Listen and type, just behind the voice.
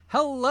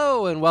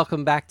Hello and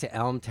welcome back to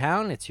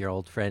Elmtown. It's your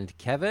old friend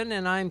Kevin,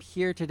 and I'm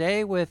here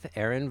today with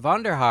Aaron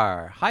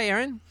Vonderhaar. Hi,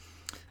 Aaron.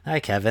 Hi,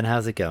 Kevin.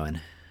 How's it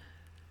going?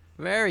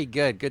 Very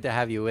good. Good to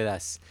have you with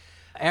us.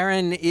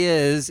 Aaron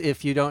is,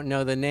 if you don't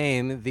know the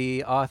name,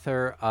 the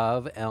author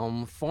of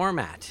Elm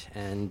Format.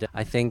 And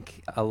I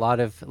think a lot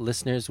of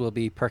listeners will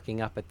be perking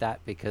up at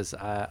that because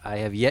I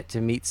have yet to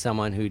meet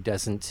someone who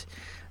doesn't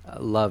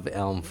love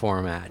Elm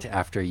Format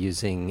after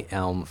using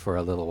Elm for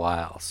a little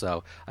while.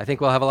 So I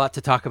think we'll have a lot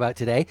to talk about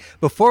today.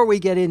 Before we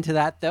get into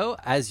that, though,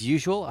 as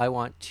usual, I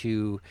want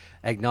to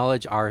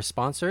acknowledge our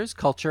sponsors,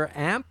 Culture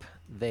Amp.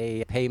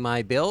 They pay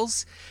my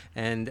bills,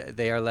 and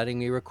they are letting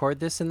me record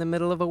this in the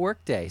middle of a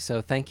workday.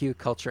 So thank you,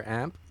 Culture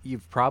Amp.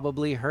 You've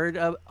probably heard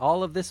of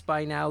all of this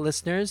by now,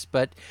 listeners,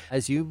 but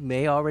as you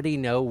may already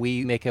know,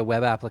 we make a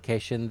web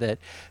application that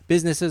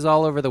businesses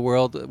all over the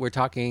world, we're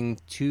talking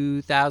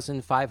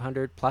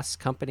 2,500 plus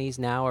companies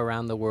now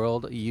around the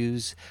world,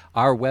 use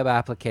our web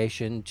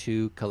application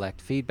to collect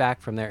feedback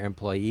from their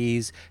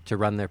employees, to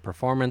run their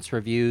performance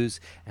reviews,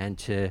 and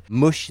to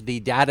mush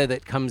the data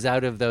that comes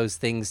out of those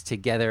things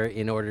together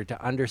in order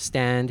to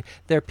understand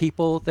their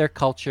people, their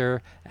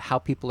culture, how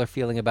people are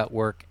feeling about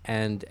work,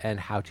 and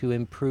how to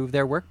improve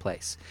their workplace.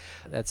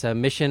 That's a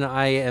mission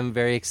I am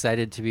very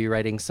excited to be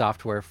writing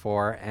software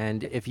for.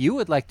 And if you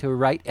would like to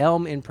write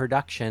Elm in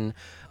production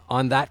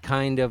on that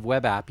kind of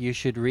web app, you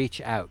should reach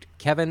out.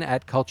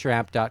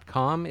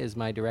 Kevin@cultureamp.com is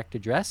my direct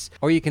address,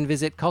 or you can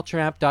visit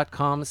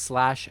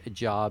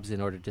cultureamp.com/jobs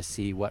in order to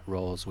see what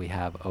roles we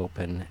have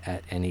open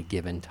at any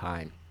given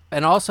time.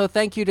 And also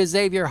thank you to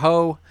Xavier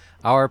Ho,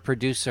 our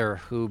producer,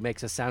 who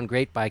makes us sound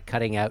great by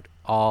cutting out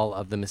all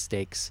of the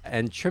mistakes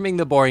and trimming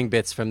the boring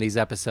bits from these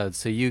episodes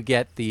so you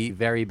get the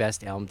very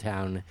best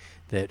Elmtown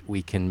that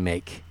we can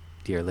make,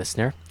 dear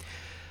listener.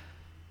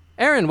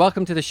 Aaron,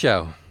 welcome to the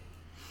show.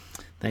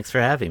 Thanks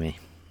for having me.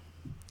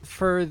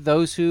 For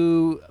those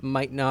who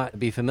might not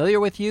be familiar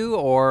with you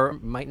or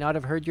might not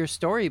have heard your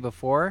story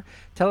before,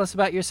 tell us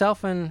about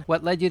yourself and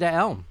what led you to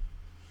Elm.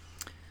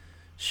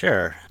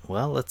 Sure.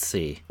 Well, let's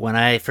see. When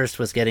I first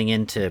was getting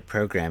into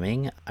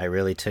programming, I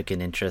really took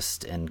an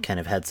interest and kind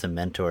of had some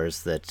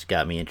mentors that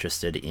got me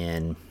interested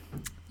in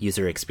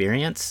user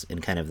experience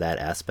and kind of that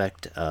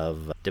aspect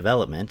of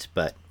development.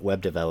 But web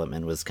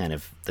development was kind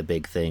of the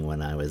big thing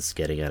when I was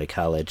getting out of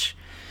college.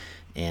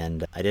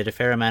 And I did a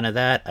fair amount of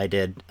that. I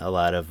did a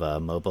lot of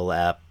mobile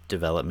app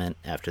development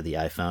after the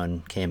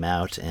iPhone came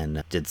out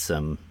and did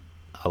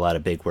a lot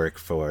of big work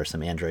for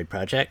some Android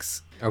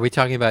projects. Are we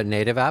talking about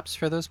native apps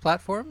for those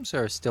platforms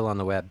or still on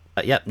the web?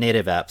 Yep,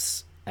 native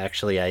apps.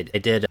 Actually, I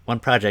did one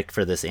project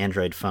for this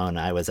Android phone.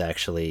 I was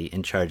actually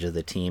in charge of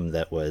the team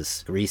that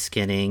was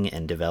reskinning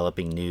and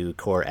developing new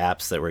core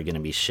apps that were going to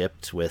be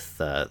shipped with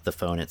the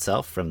phone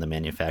itself from the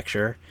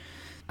manufacturer.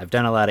 I've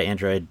done a lot of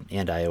Android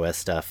and iOS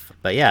stuff.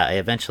 But yeah, I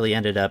eventually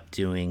ended up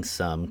doing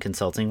some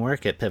consulting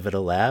work at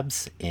Pivotal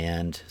Labs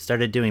and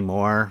started doing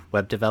more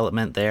web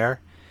development there.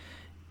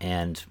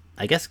 And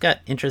I guess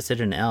got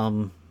interested in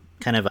Elm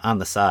kind of on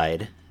the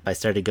side. I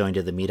started going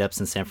to the meetups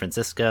in San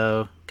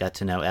Francisco, got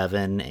to know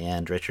Evan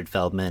and Richard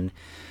Feldman,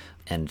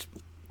 and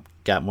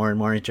got more and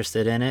more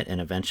interested in it. And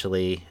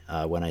eventually,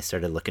 when I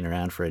started looking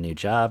around for a new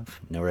job,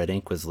 NoRed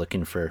Inc. was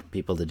looking for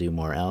people to do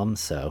more Elm,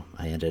 so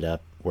I ended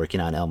up working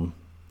on Elm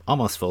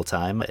almost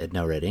full-time at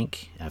NoRed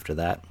Inc. after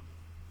that.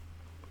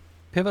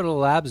 Pivotal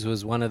Labs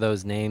was one of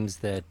those names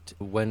that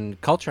when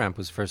Culture Amp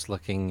was first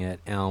looking at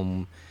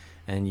Elm,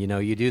 and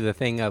you do the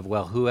thing of,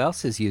 well, who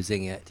else is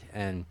using it?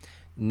 And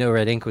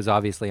NoRed Inc. was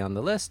obviously on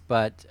the list,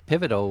 but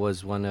Pivotal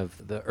was one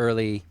of the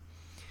early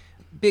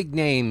big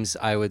names,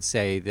 I would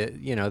say,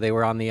 that, they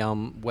were on the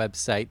Elm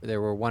website.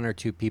 There were one or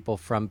two people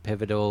from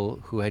Pivotal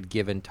who had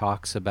given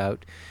talks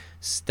about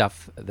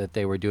stuff that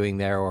they were doing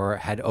there or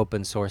had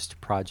open sourced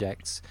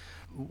projects.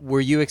 Were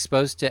you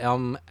exposed to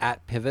Elm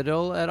at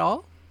Pivotal at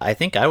all? I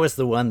think I was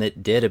the one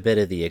that did a bit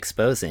of the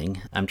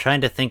exposing. I'm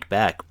trying to think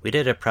back. We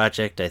did a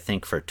project, I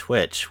think, for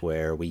Twitch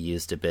where we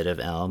used a bit of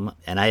Elm,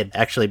 and I had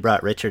actually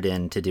brought Richard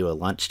in to do a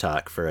lunch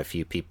talk for a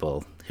few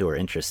people who were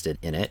interested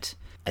in it.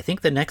 I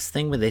think the next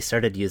thing when they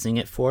started using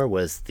it for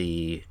was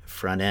the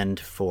front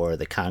end for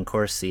the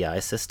Concourse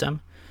CI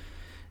system.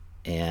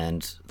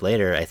 And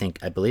later, I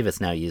believe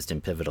it's now used in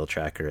Pivotal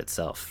Tracker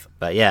itself.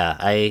 But yeah,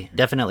 I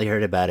definitely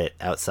heard about it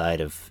outside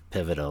of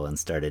Pivotal and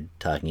started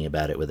talking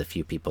about it with a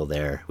few people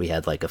there. We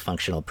had like a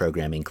functional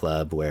programming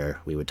club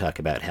where we would talk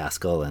about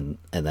Haskell and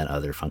then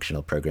other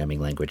functional programming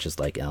languages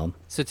like Elm.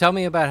 So tell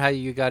me about how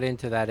you got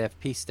into that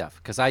FP stuff,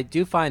 because I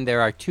do find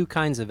there are two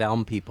kinds of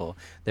Elm people.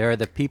 There are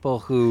the people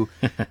who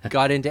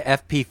got into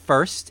FP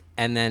first,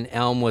 and then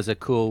Elm was a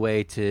cool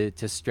way to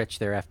stretch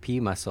their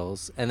FP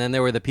muscles. And then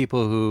there were the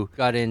people who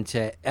got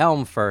into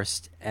Elm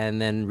first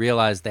and then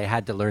realized they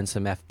had to learn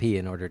some FP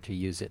in order to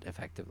use it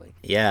effectively.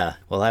 Yeah,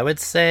 well, I would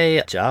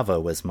say Java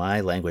was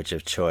my language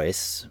of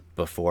choice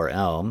before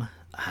Elm.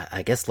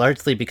 I guess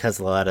largely because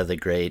a lot of the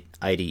great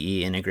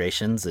IDE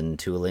integrations and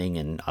tooling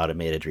and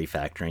automated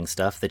refactoring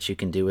stuff that you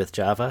can do with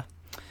Java.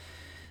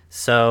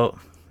 So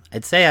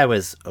I'd say I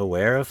was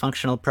aware of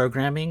functional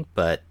programming,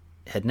 but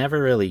had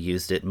never really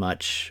used it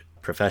much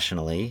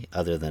professionally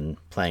other than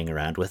playing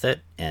around with it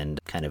and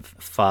kind of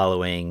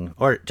following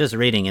or just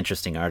reading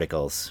interesting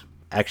articles.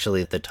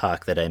 Actually, the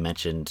talk that I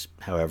mentioned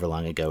however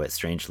long ago at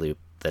Strange Loop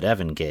that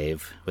Evan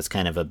gave was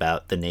kind of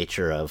about the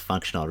nature of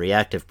functional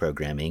reactive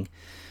programming.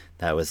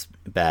 That was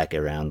back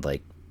around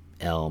like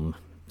Elm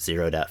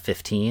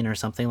 0.15 or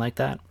something like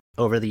that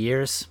over the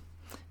years,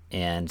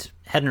 and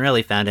hadn't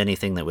really found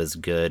anything that was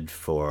good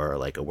for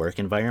like a work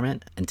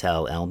environment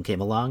until Elm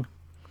came along.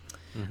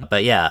 Mm-hmm.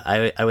 But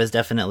yeah, I was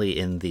definitely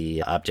in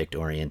the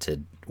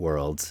object-oriented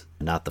world,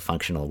 not the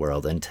functional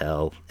world,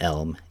 until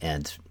Elm,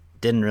 and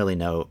didn't really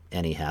know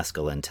any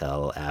Haskell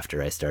until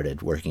after I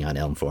started working on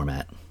Elm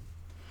format.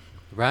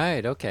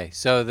 Right, okay.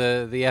 So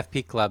the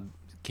FP Club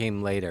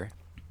came later.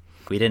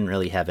 We didn't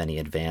really have any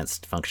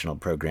advanced functional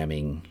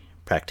programming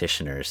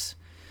practitioners.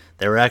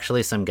 There were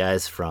actually some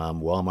guys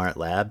from Walmart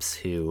Labs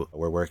who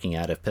were working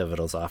out of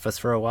Pivotal's office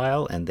for a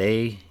while, and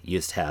they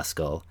used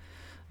Haskell.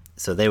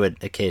 So they would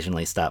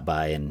occasionally stop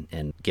by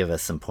and give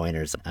us some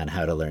pointers on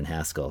how to learn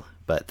Haskell.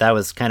 But that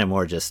was kind of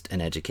more just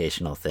an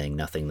educational thing,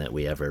 nothing that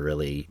we ever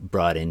really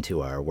brought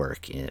into our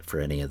work for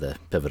any of the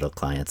Pivotal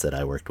clients that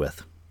I worked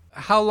with.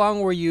 How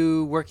long were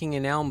you working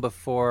in Elm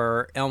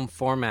before Elm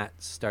format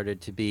started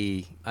to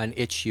be an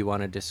itch you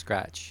wanted to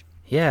scratch?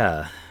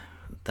 Yeah,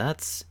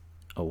 that's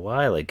a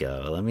while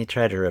ago. Let me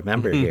try to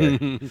remember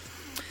here.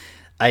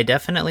 I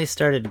definitely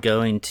started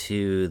going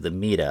to the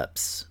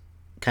meetups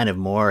kind of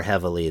more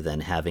heavily than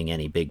having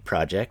any big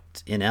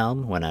project in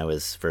Elm when I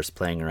was first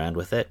playing around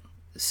with it.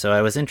 So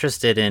I was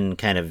interested in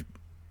kind of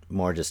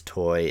more just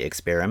toy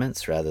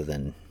experiments rather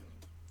than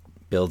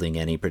building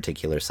any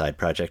particular side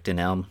project in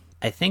Elm.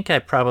 I think I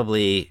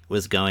probably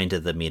was going to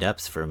the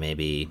meetups for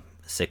maybe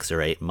 6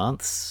 or 8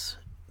 months,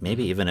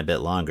 maybe even a bit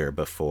longer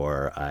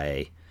before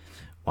I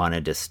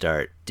wanted to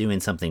start doing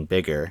something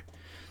bigger.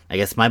 I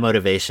guess my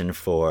motivation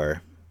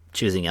for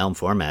choosing Elm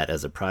format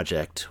as a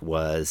project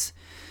was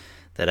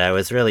that I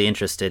was really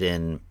interested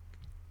in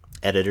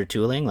editor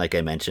tooling, like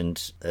I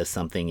mentioned, as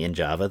something in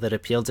Java that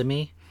appealed to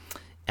me.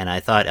 And I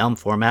thought Elm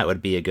format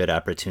would be a good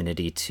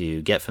opportunity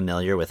to get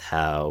familiar with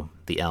how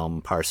the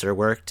Elm parser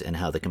worked and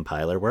how the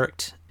compiler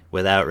worked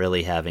without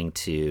really having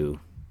to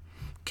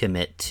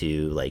commit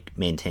to like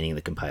maintaining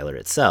the compiler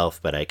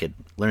itself, but I could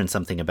learn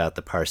something about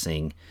the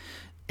parsing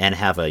and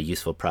have a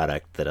useful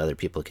product that other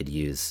people could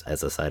use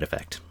as a side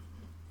effect.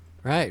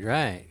 Right,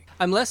 right.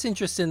 I'm less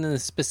interested in the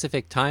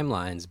specific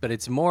timelines, but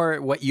it's more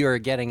what you're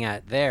getting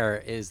at there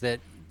is that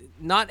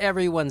not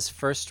everyone's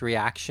first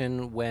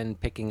reaction when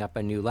picking up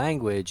a new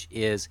language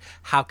is,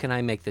 how can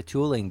I make the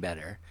tooling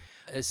better?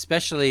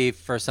 Especially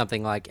for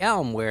something like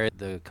Elm, where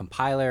the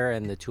compiler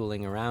and the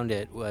tooling around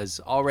it was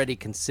already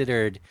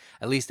considered,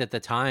 at least at the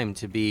time,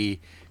 to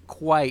be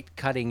quite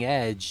cutting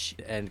edge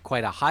and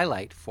quite a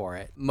highlight for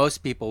it. Most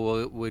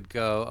people would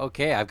go,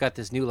 okay, I've got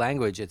this new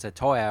language. It's a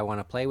toy. I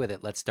want to play with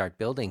it. Let's start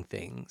building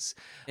things.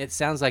 It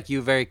sounds like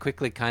you very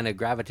quickly kind of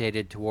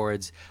gravitated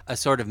towards a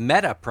sort of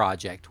meta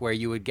project where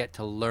you would get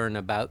to learn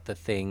about the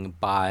thing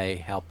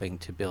by helping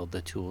to build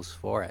the tools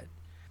for it.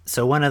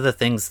 So one of the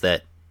things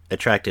that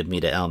attracted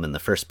me to Elm in the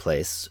first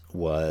place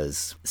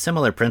was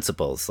similar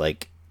principles,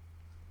 like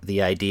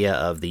the idea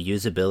of the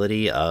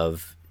usability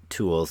of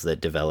tools that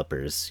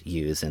developers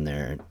use in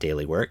their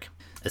daily work,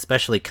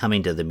 especially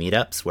coming to the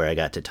meetups where I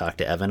got to talk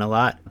to Evan a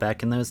lot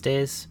back in those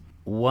days.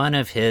 One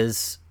of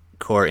his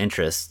core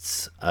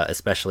interests,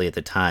 especially at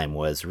the time,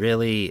 was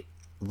really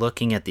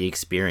looking at the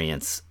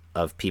experience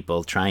of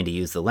people trying to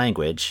use the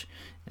language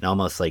and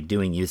almost like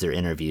doing user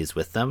interviews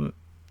with them,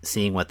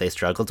 seeing what they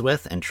struggled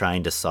with and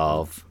trying to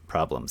solve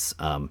problems.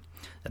 A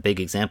big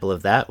example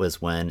of that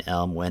was when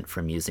Elm went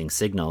from using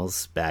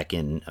signals back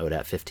in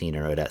 0.15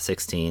 or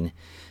 0.16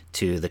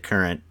 to the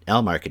current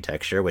Elm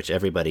architecture, which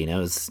everybody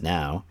knows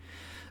now.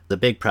 The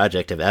big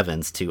project of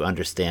Evan's to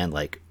understand,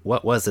 like,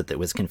 what was it that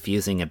was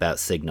confusing about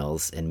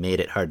signals and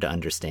made it hard to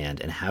understand,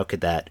 and how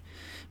could that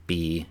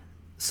be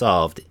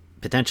solved,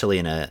 potentially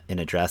in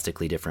a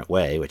drastically different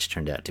way, which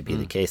turned out to be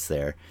the case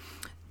there,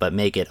 but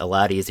make it a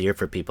lot easier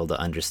for people to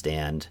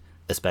understand,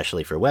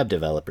 especially for web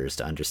developers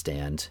to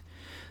understand.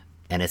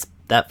 And it's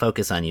that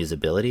focus on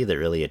usability that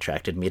really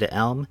attracted me to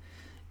Elm.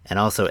 And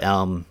also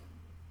Elm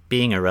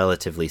being a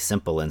relatively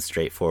simple and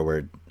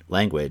straightforward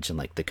language, and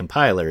like the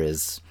compiler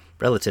is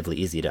relatively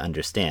easy to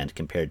understand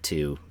compared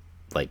to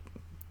like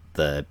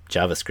the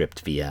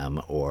JavaScript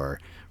VM or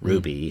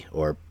Ruby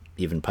or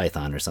even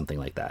Python or something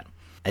like that.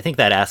 I think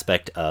that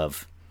aspect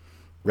of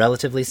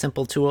relatively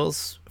simple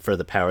tools for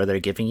the power they're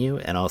giving you,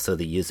 and also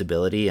the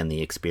usability and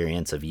the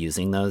experience of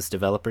using those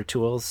developer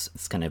tools,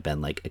 it's kind of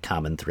been like a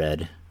common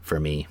thread for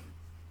me.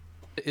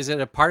 Is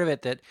it a part of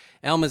it that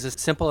Elm is a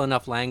simple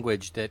enough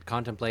language that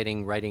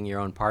contemplating writing your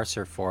own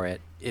parser for it,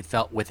 it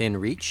felt within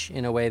reach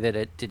in a way that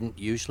it didn't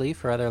usually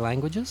for other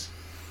languages?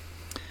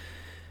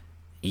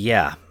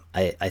 Yeah,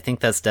 I think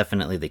that's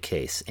definitely the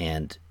case.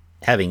 And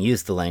having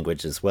used the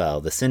language as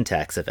well, the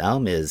syntax of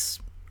Elm is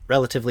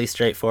relatively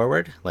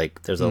straightforward.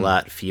 Like there's a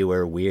lot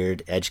fewer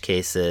weird edge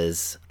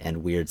cases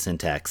and weird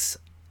syntax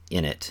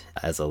in it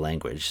as a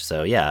language.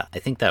 So yeah, I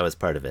think that was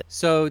part of it.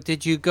 So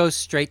did you go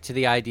straight to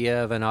the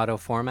idea of an auto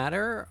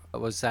formatter?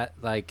 Was that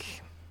like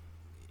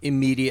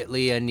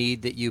immediately a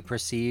need that you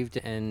perceived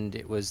and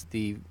it was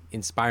the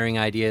inspiring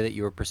idea that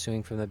you were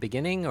pursuing from the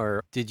beginning?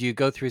 Or did you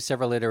go through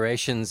several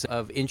iterations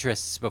of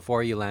interests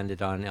before you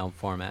landed on Elm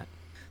Format?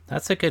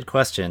 That's a good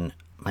question.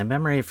 My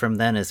memory from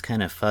then is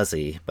kind of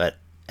fuzzy, but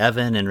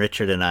Evan and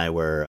Richard and I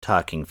were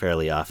talking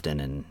fairly often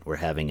and were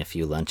having a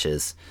few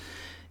lunches.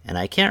 And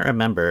I can't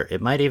remember,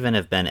 it might even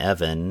have been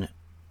Evan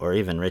or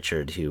even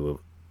Richard who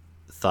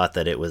thought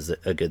that it was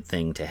a good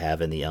thing to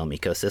have in the Elm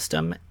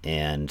ecosystem.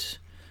 And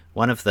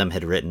one of them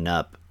had written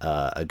up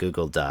a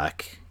Google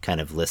Doc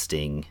kind of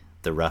listing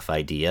the rough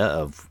idea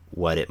of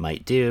what it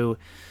might do.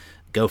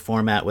 Go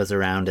format was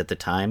around at the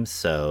time,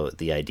 so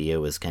the idea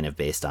was kind of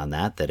based on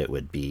that it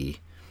would be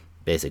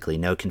basically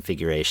no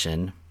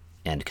configuration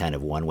and kind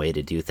of one way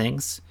to do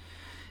things.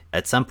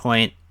 At some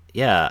point,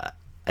 yeah,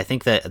 I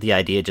think that the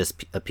idea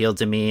just appealed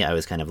to me. I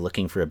was kind of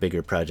looking for a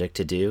bigger project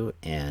to do,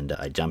 and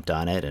I jumped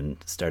on it and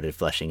started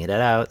fleshing it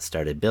out,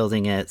 started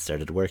building it,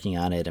 started working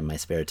on it in my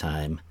spare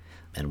time,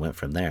 and went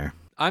from there.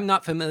 I'm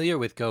not familiar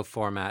with Go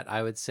Format.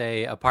 I would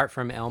say, apart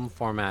from Elm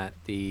Format,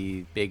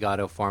 the big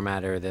auto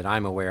formatter that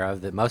I'm aware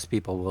of that most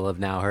people will have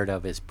now heard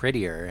of is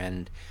Prettier.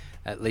 And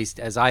at least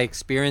as I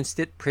experienced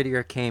it,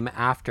 Prettier came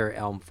after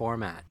Elm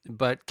Format.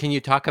 But can you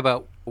talk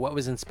about what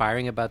was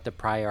inspiring about the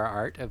prior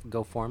art of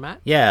Go Format?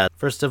 Yeah,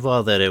 first of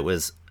all, that it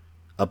was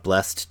a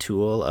blessed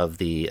tool of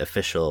the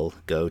official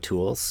Go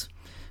tools.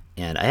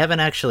 And I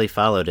haven't actually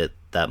followed it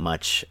that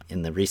much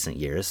in the recent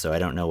years, so I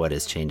don't know what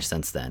has changed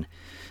since then.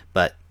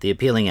 But the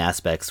appealing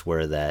aspects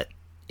were that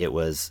it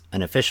was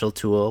an official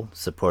tool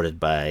supported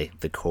by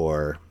the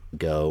core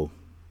Go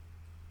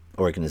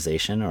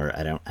organization, or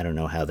I don't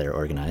know how they're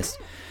organized.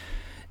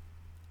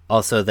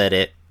 Also that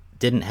it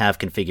didn't have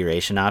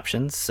configuration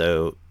options,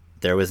 so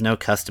there was no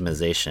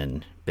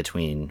customization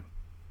between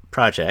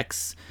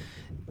projects.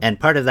 And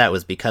part of that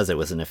was because it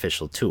was an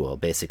official tool.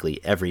 Basically,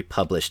 every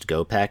published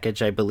Go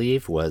package, I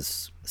believe,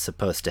 was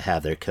supposed to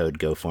have their code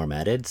Go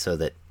formatted so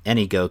that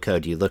any Go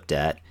code you looked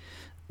at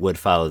would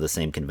follow the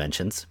same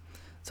conventions.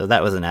 So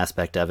that was an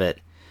aspect of it.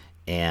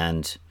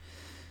 And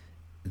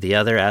the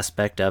other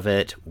aspect of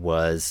it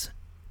was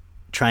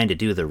trying to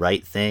do the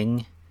right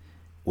thing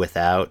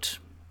without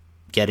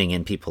getting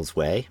in people's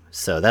way.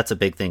 So that's a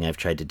big thing I've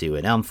tried to do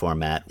in Elm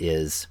Format,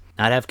 is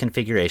not have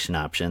configuration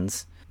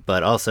options,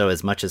 but also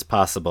as much as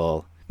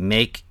possible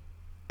make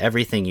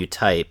everything you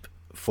type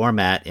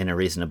format in a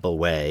reasonable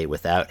way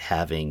without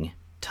having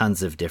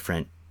tons of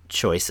different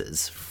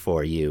choices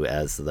for you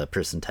as the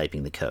person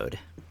typing the code.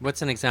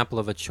 What's an example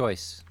of a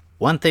choice?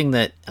 One thing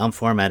that Elm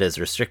Format is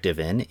restrictive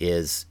in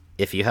is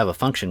if you have a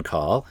function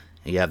call,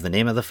 you have the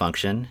name of the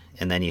function,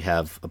 and then you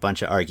have a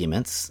bunch of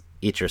arguments,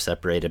 each are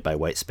separated by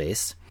white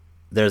space.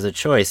 There's a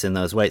choice in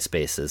those white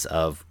spaces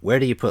of where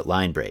do you put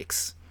line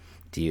breaks?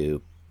 Do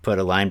you put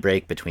a line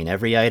break between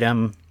every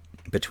item,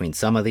 between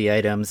some of the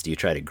items? Do you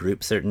try to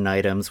group certain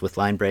items with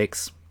line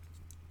breaks?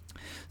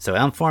 So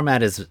Elm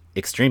Format is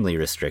extremely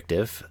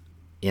restrictive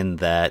in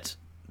that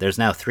there's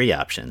now three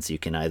options. You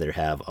can either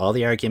have all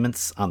the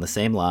arguments on the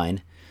same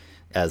line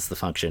as the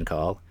function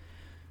call,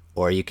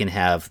 or you can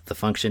have the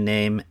function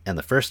name and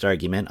the first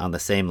argument on the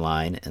same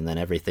line, and then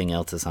everything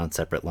else is on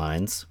separate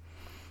lines.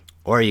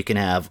 Or you can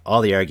have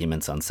all the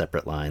arguments on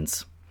separate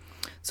lines.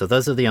 So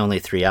those are the only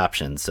three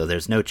options. So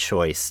there's no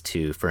choice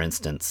to, for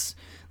instance,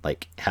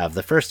 like have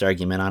the first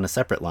argument on a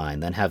separate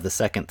line, then have the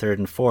second, third,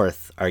 and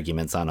fourth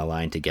arguments on a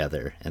line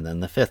together, and then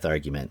the fifth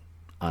argument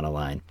on a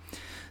line.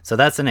 So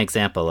that's an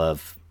example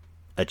of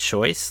a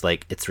choice.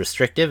 Like, it's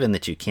restrictive in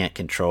that you can't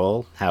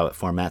control how it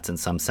formats in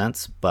some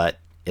sense, but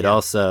it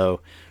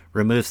also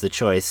removes the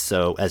choice.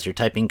 So as you're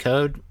typing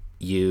code,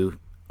 you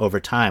over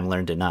time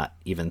learn to not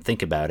even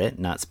think about it,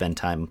 not spend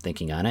time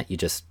thinking on it. You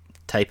just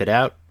type it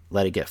out,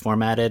 let it get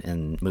formatted,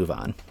 and move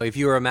on. If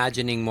you were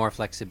imagining more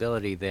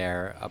flexibility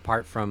there,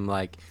 apart from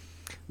like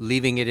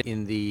leaving it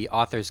in the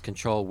author's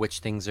control which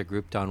things are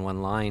grouped on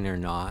one line or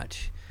not,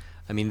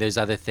 I mean, there's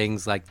other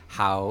things like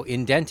how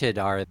indented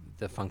are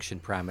the function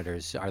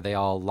parameters? Are they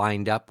all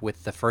lined up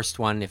with the first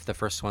one if the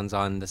first one's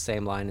on the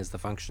same line as the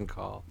function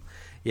call?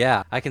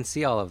 Yeah, I can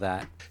see all of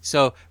that.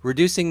 So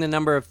reducing the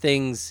number of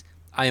things,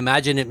 I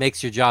imagine it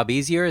makes your job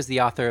easier as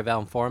the author of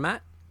Elm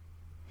Format?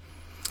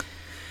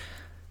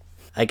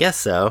 I guess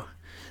so.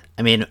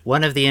 I mean,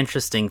 one of the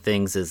interesting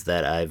things is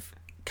that I've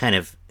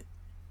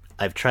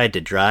tried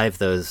to drive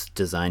those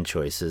design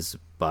choices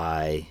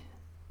by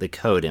the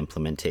code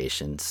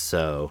implementation.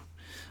 So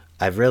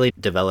I've really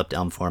developed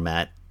Elm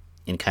Format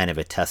in kind of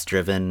a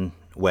test-driven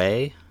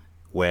way,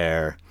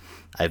 where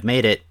I've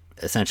made it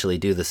essentially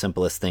do the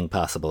simplest thing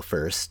possible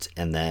first,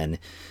 and then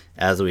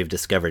as we've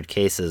discovered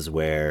cases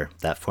where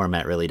that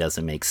format really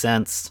doesn't make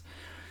sense,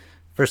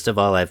 first of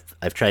all,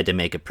 I've tried to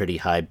make a pretty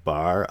high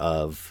bar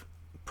of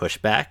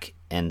pushback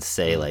and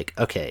say, like,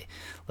 okay,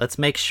 let's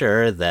make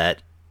sure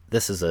that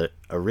this is a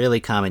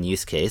really common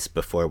use case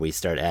before we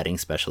start adding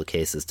special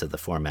cases to the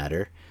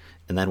formatter.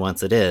 And then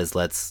once it is,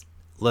 let's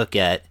look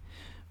at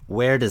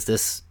where does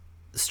this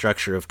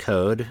structure of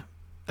code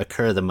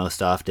occur the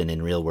most often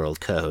in real world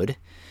code,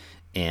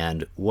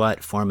 and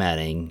what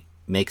formatting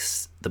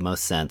makes the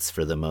most sense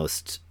for the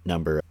most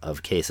number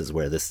of cases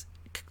where this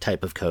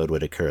type of code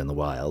would occur in the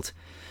wild,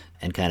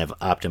 and kind of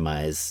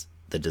optimize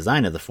the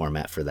design of the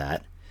format for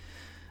that.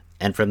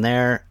 And from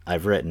there,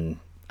 I've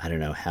written, I don't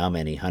know how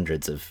many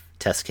hundreds of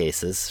test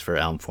cases for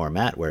Elm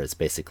format, where it's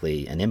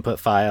basically an input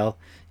file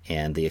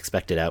and the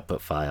expected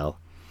output file.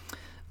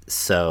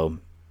 So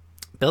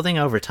building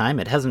over time,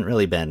 it hasn't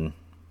really been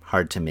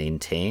hard to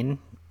maintain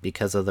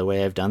because of the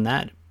way I've done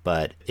that.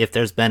 But if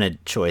there's been a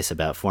choice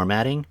about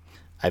formatting,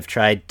 I've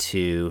tried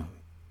to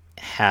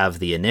have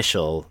the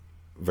initial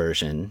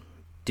version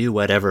do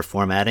whatever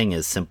formatting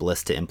is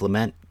simplest to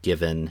implement,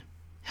 given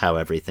how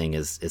everything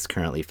is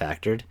currently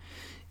factored,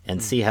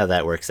 and see how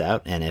that works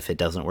out. And if it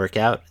doesn't work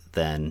out,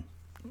 then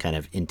kind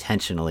of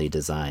intentionally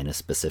design a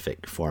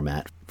specific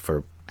format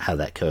for how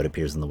that code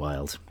appears in the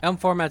wild. Elm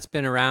format's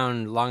been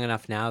around long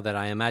enough now that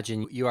I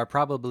imagine you are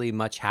probably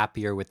much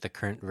happier with the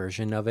current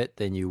version of it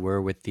than you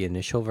were with the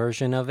initial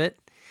version of it.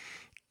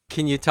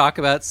 Can you talk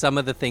about some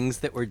of the things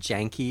that were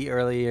janky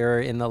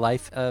earlier in the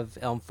life of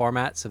Elm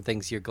format, some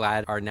things you're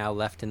glad are now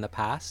left in the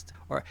past,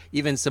 or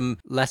even some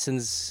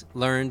lessons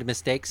learned,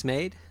 mistakes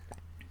made?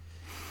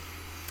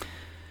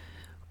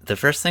 The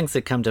first things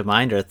that come to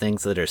mind are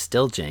things that are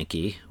still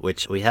janky,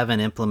 which we haven't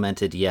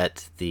implemented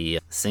yet, the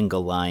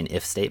single line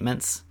if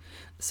statements.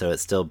 So it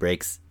still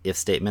breaks if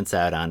statements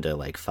out onto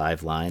like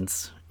 5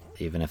 lines,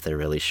 even if they're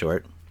really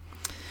short.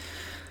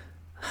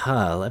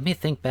 Let me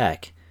think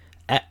back.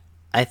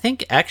 I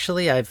think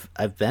actually I've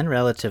been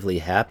relatively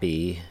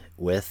happy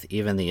with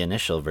even the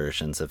initial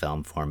versions of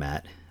Elm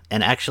format.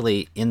 And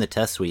actually, in the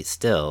test suite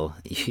still,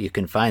 you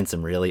can find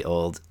some really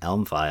old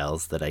Elm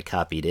files that I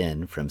copied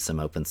in from some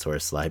open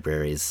source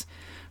libraries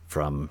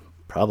from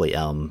probably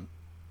Elm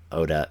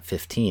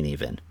 0.15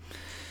 even,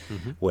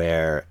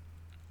 where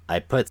I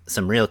put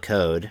some real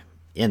code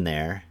in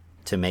there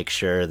to make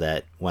sure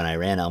that when I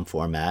ran Elm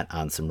format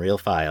on some real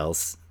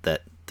files,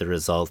 that the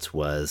result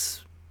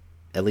was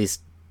at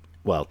least,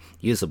 well,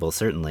 usable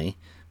certainly,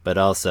 but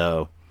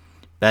also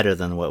better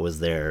than what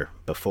was there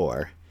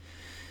before.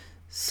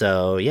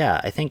 So yeah,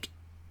 I think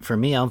for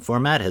me, Elm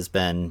format has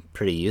been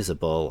pretty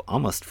usable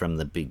almost from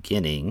the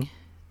beginning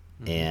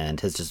and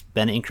has just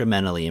been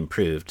incrementally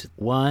improved.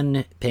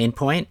 One pain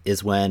point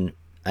is when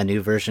a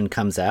new version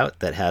comes out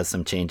that has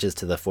some changes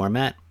to the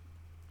format.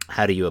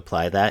 How do you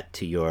apply that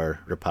to your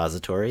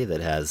repository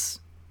that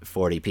has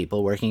 40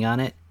 people working on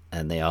it,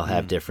 and they all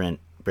have different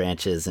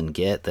branches in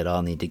Git that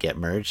all need to get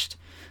merged?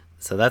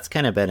 So that's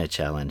kind of been a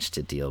challenge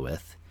to deal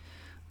with.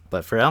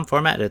 But for Elm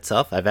format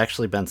itself, I've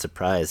actually been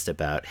surprised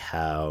about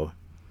how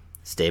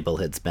stable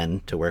it's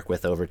been to work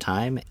with over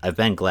time. I've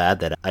been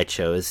glad that I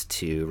chose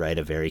to write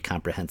a very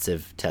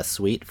comprehensive test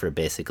suite for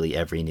basically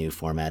every new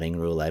formatting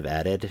rule I've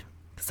added,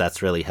 because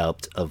that's really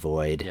helped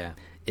avoid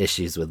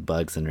issues with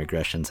bugs and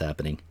regressions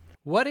happening.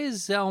 What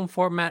is Elm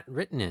format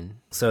written in?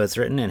 So it's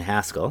written in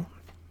Haskell,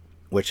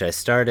 which I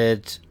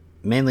started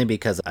mainly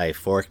because I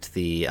forked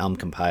the Elm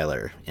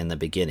compiler in the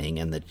beginning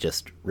and that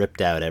just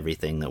ripped out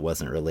everything that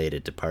wasn't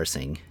related to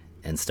parsing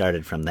and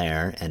started from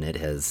there, and it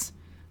has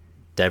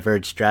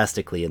diverged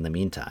drastically in the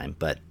meantime,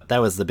 but that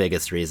was the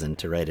biggest reason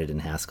to write it in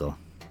Haskell.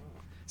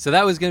 So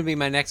that was going to be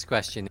my next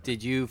question.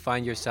 Did you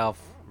find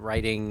yourself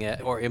writing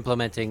or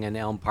implementing an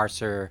Elm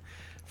parser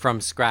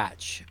from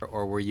scratch,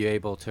 or were you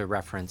able to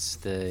reference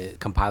the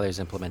compiler's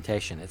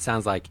implementation? It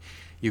sounds like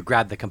you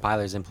grabbed the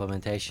compiler's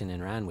implementation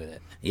and ran with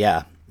it.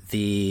 Yeah,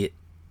 the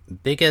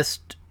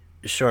biggest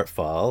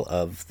shortfall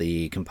of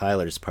the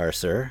compiler's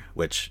parser,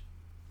 which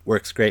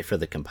works great for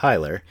the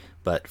compiler,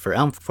 but for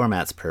Elm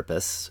format's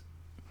purpose,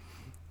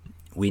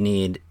 we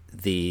need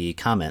the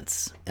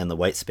comments and the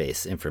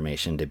whitespace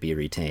information to be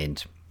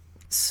retained.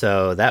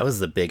 So that was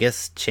the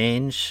biggest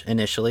change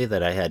initially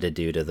that I had to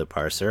do to the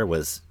parser,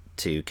 was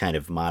to kind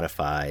of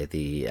modify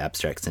the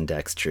abstract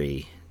syntax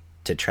tree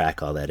to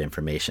track all that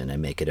information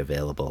and make it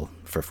available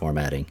for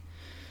formatting.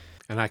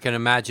 And I can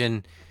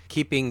imagine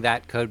keeping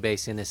that code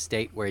base in a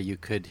state where you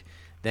could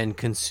then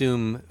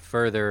consume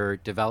further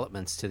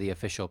developments to the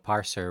official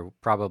parser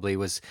probably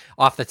was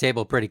off the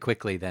table pretty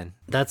quickly then.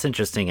 That's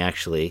interesting,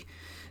 actually.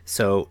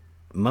 So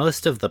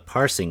most of the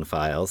parsing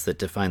files that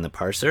define the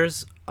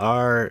parsers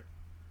are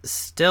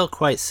still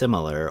quite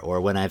similar,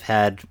 or when I've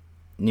had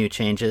new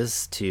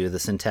changes to the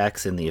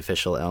syntax in the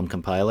official Elm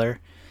compiler,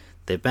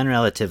 they've been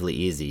relatively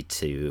easy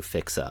to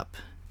fix up.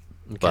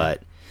 Okay.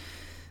 But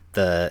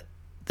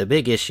the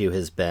big issue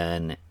has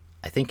been,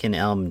 I think in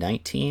Elm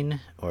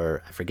 19,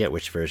 or I forget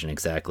which version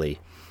exactly,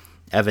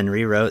 Evan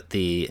rewrote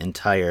the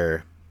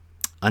entire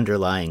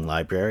underlying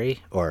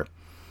library, or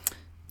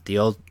the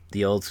old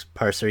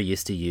parser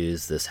used to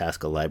use this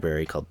Haskell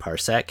library called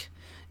Parsec,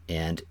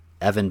 and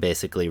Evan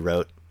basically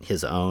wrote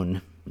his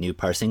own new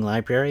parsing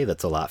library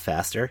that's a lot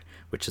faster,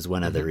 which is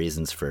one of the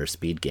reasons for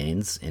speed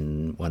gains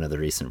in one of the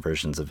recent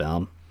versions of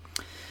Elm.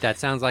 That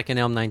sounds like an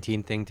Elm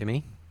 19 thing to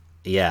me.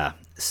 Yeah,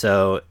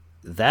 so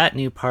that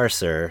new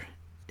parser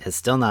has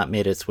still not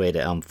made its way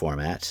to Elm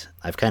format.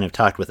 I've kind of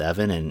talked with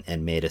Evan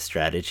and made a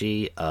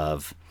strategy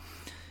of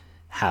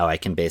how I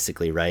can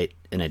basically write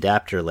an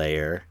adapter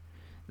layer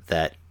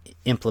that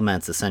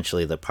implements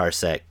essentially the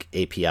Parsec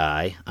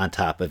API on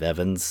top of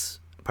Evan's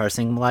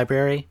parsing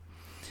library.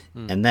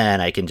 And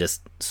then I can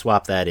just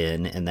swap that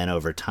in and then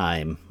over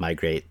time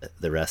migrate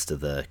the rest of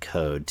the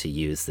code to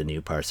use the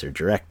new parser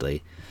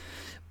directly.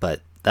 But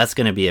that's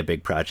going to be a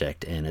big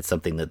project, and it's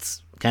something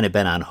that's kind of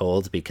been on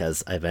hold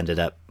because I've ended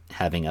up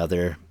having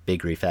other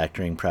big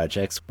refactoring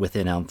projects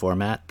within Elm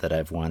format that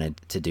I've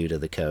wanted to do to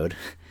the code.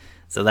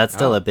 So that's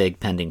still a big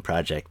pending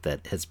project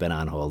that has been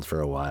on hold for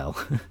a while.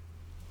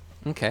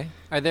 Okay.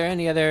 Are there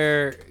any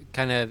other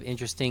kind of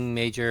interesting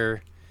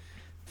major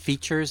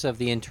features of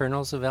the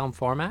internals of Elm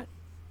format?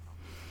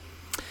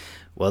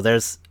 Well,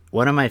 there's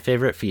one of my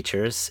favorite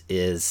features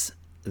is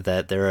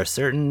that there are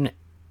certain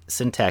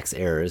syntax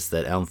errors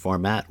that Elm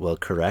format will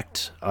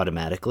correct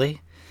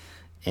automatically.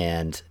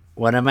 And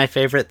one of my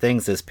favorite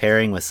things is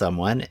pairing with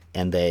someone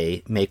and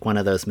they make one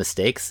of those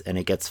mistakes and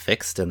it gets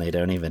fixed and they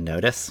don't even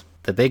notice.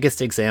 The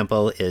biggest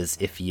example is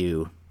if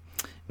you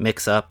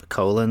mix up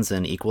colons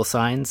and equal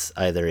signs,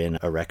 either in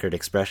a record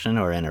expression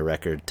or in a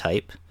record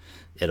type,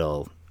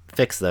 it'll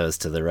fix those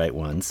to the right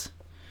ones.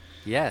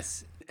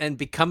 Yes. And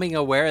becoming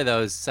aware of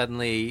those,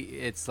 suddenly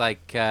it's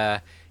like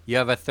you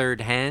have a third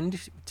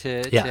hand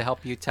to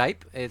help you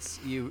type. It's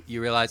you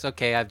realize,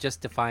 okay, I've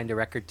just defined a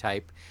record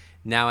type.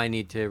 Now I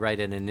need to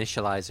write an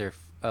initializer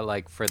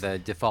like for the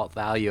default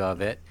value of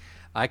it.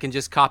 I can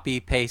just copy,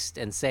 paste,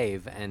 and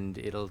save, and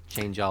it'll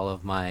change all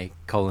of my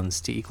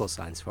colons to equal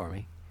signs for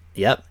me.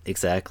 Yep,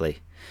 exactly.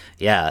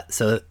 Yeah,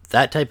 so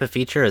that type of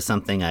feature is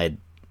something I'd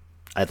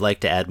like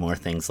to add more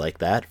things like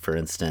that. For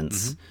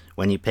instance,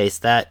 when you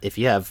paste that, if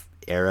you have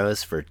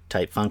arrows for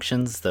type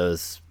functions,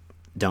 those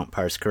don't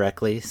parse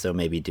correctly, so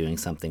maybe doing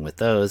something with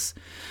those.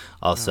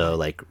 Also,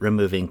 like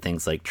removing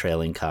things like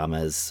trailing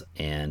commas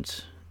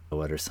and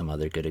what are some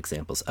other good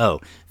examples?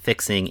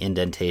 Fixing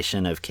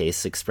indentation of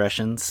case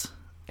expressions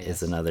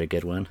is another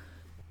good one.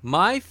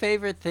 My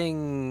favorite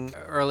thing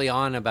early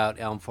on about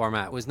Elm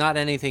format was not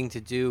anything to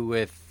do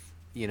with,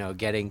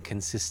 getting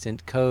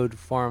consistent code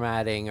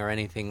formatting or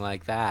anything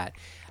like that.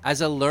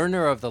 As a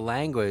learner of the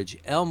language,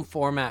 Elm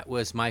format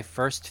was my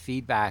first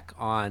feedback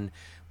on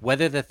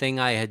whether the thing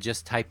I had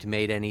just typed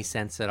made any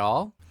sense at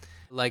all.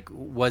 Like,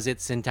 was it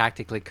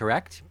syntactically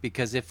correct?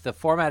 Because if the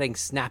formatting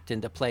snapped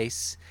into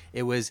place,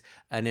 it was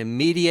an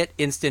immediate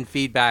instant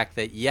feedback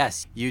that,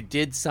 yes, you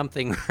did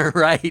something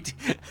right.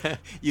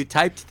 You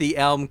typed the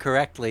Elm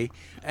correctly.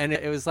 And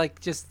it was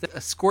like just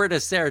a squirt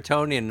of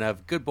serotonin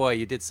of, good boy,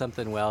 you did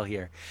something well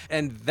here.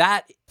 And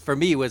that, for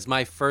me, was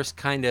my first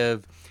kind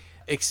of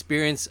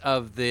experience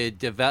of the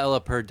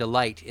developer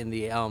delight in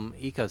the Elm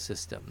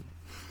ecosystem.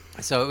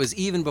 So it was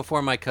even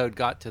before my code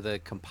got to the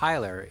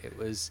compiler, it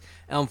was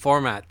Elm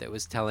format that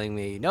was telling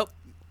me, nope,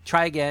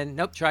 try again.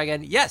 Nope, try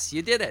again. Yes,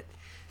 you did it.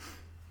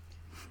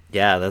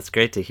 Yeah, that's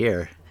great to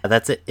hear.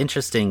 That's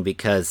interesting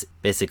because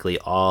basically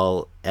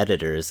all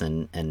editors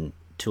and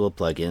tool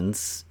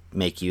plugins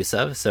make use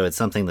of. So it's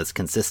something that's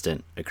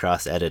consistent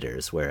across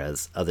editors,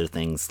 whereas other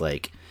things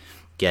like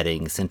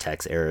getting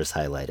syntax errors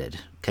highlighted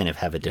kind of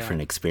have a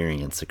different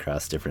experience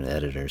across different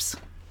editors.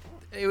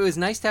 It was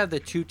nice to have the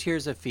two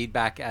tiers of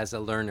feedback as a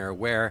learner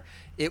where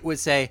it would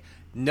say,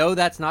 no,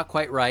 that's not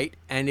quite right.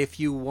 And if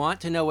you want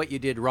to know what you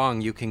did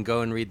wrong, you can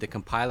go and read the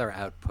compiler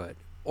output.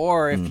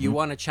 Or if you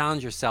want to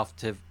challenge yourself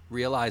to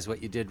realize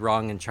what you did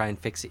wrong and try and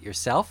fix it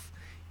yourself,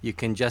 you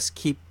can just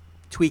keep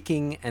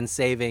tweaking and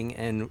saving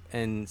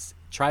and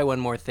try one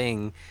more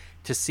thing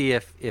to see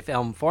if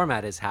Elm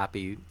format is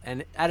happy.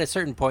 And at a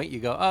certain point you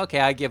go, oh, okay,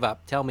 I give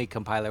up. Tell me,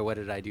 compiler, what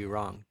did I do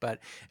wrong? But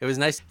it was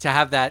nice to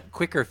have that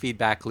quicker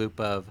feedback loop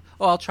of,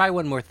 oh, I'll try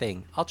one more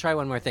thing. I'll try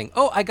one more thing.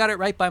 Oh, I got it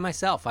right by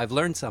myself. I've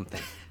learned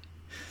something.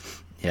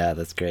 Yeah,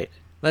 that's great.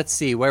 Let's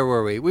see, where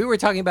were we? We were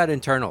talking about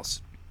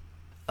internals.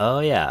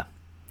 Oh, yeah.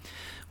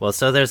 Well,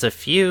 so there's a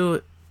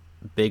few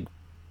big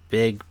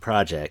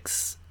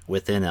projects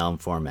within Elm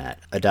format.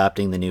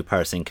 Adopting the new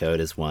parsing code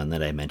is one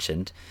that I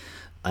mentioned.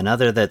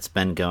 Another that's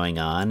been going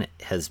on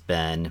has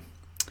been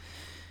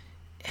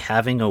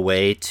having a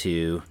way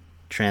to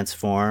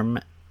transform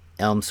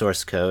Elm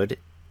source code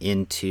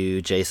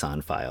into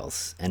JSON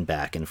files and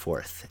back and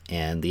forth.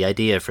 And the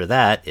idea for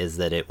that is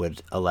that it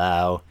would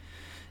allow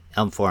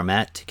Elm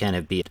format to kind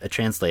of be a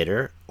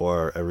translator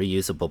or a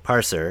reusable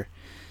parser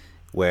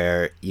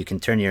where you can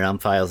turn your Elm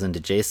files into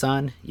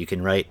JSON. You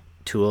can write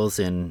tools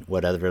in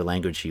whatever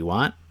language you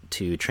want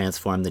to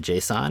transform the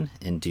JSON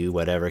and do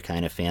whatever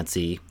kind of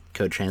fancy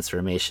code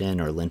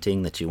transformation or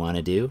linting that you want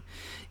to do,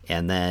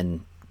 and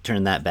then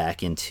turn that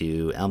back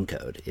into Elm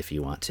code if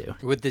you want to.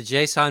 Would the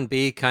JSON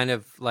be kind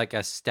of like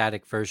a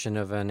static version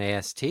of an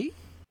AST?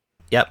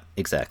 Yep,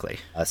 exactly.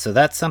 So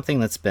that's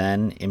something that's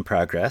been in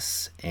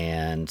progress,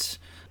 and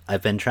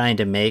I've been trying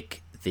to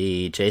make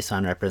the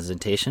JSON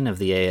representation of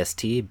the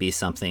AST be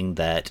something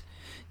that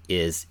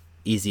is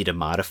easy to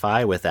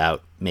modify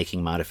without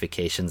making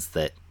modifications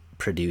that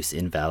produce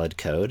invalid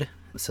code.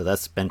 So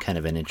that's been kind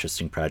of an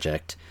interesting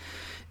project.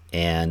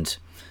 And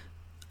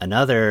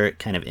another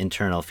kind of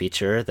internal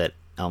feature that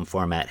Elm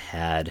Format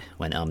had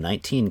when Elm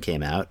 19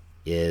 came out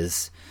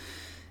is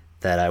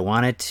that I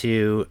wanted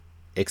to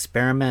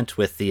experiment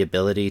with the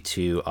ability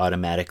to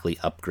automatically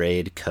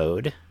upgrade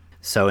code.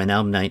 So in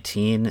Elm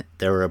 19,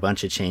 there were a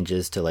bunch of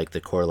changes to like the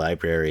core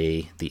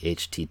library, the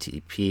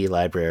HTTP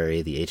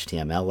library, the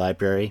HTML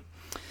library.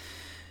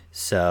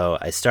 So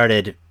I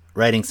started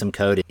writing some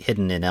code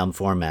hidden in Elm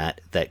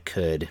Format that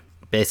could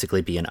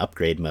basically be an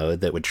upgrade mode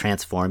that would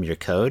transform your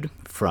code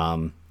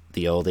from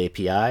the old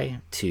API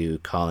to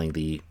calling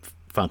the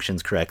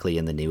functions correctly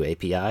in the new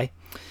API.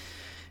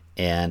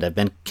 And I've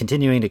been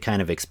continuing to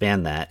kind of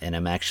expand that, and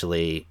I'm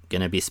actually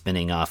going to be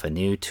spinning off a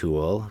new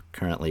tool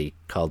currently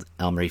called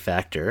Elm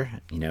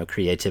Refactor,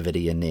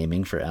 creativity and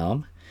naming for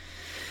Elm.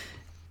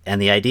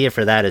 And the idea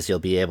for that is you'll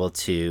be able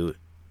to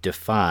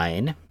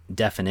define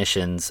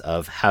definitions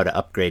of how to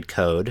upgrade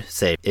code.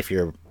 Say if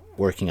you're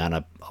working on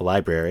a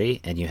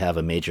library and you have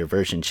a major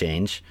version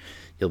change,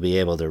 you'll be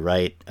able to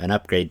write an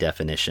upgrade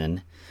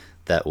definition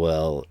that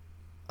will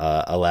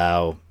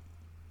allow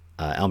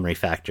Elm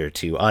Refactor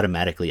to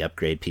automatically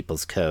upgrade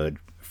people's code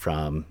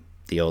from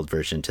the old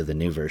version to the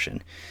new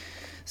version.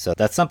 So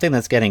that's something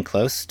that's getting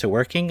close to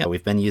working.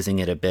 We've been using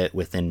it a bit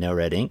within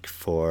No-Red Ink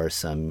for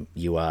some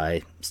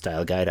UI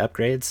style guide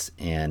upgrades,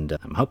 and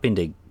I'm hoping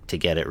to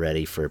get it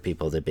ready for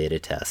people to beta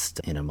test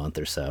in a month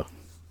or so.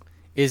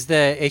 Is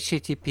the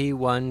HTTP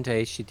 1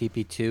 to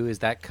HTTP 2, is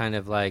that kind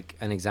of like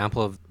an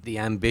example of the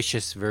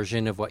ambitious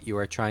version of what you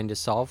are trying to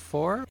solve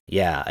for?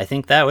 Yeah, I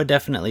think that would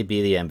definitely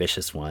be the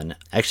ambitious one.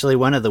 Actually,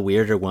 one of the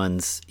weirder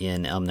ones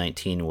in Elm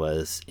 19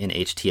 was in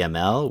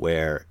HTML,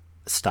 where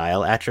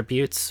style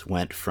attributes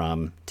went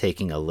from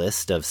taking a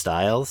list of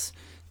styles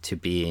to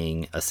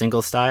being a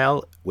single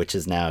style, which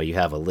is now you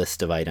have a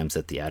list of items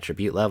at the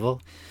attribute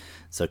level.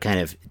 So kind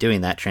of doing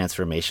that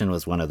transformation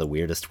was one of the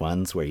weirdest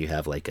ones, where you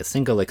have like a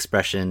single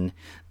expression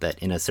that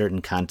in a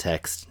certain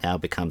context now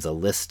becomes a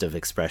list of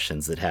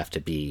expressions that have to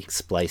be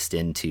spliced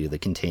into the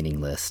containing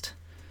list.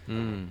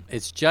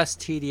 It's just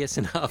tedious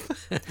enough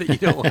that you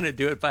don't want to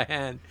do it by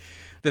hand.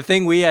 The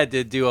thing we had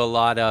to do a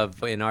lot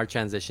of in our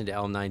transition to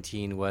Elm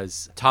 19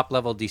 was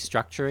top-level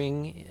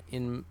destructuring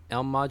in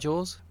Elm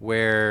modules,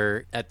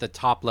 where at the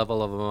top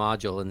level of a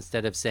module,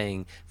 instead of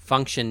saying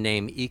function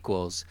name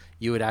equals,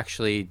 you would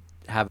actually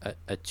have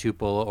a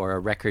tuple or a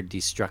record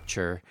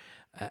destructure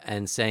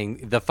and saying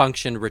the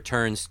function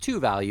returns two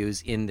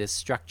values in this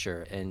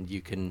structure, and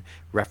you can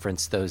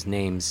reference those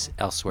names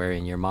elsewhere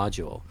in your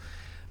module.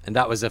 And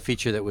that was a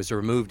feature that was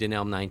removed in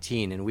Elm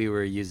 19, and we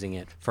were using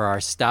it for our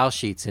style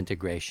sheets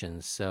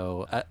integrations.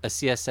 So a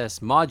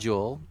CSS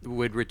module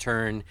would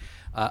return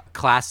a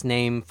class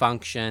name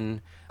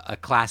function, a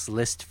class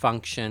list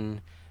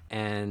function,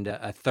 and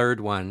a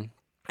third one.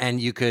 And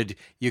you could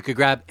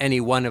grab any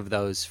one of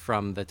those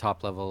from the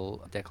top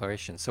level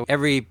declaration. So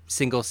every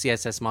single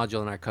CSS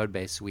module in our code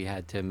base, we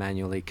had to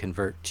manually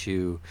convert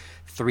to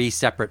 3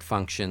 separate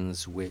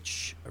functions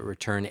which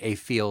return a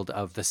field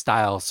of the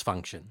styles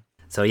function.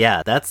 So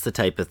yeah, that's the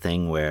type of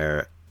thing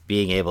where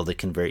being able to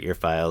convert your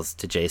files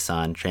to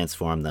JSON,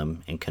 transform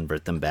them, and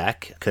convert them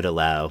back could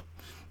allow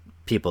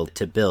people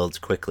to build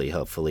quickly,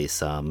 hopefully,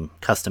 some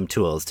custom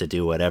tools to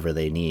do whatever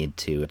they need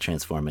to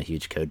transform a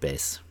huge code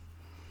base.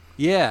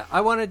 Yeah, I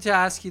wanted to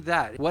ask you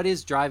that. What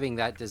is driving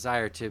that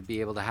desire to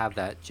be able to have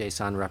that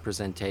JSON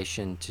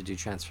representation to do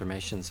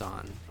transformations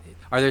on?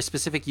 Are there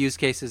specific use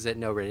cases at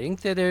No-Red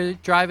Ink that are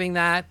driving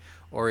that?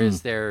 Or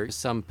is there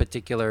some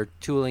particular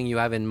tooling you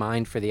have in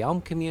mind for the Elm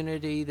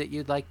community that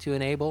you'd like to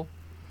enable?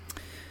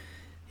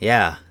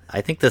 Yeah,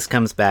 I think this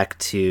comes back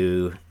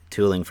to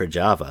tooling for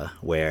Java,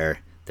 where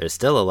there's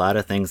still a lot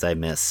of things I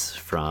miss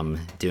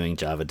from doing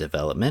Java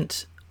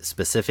development,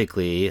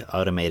 specifically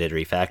automated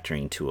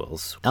refactoring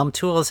tools. Elm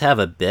tools have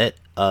a bit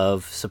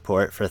of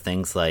support for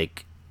things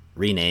like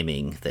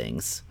renaming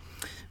things,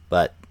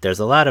 but there's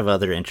a lot of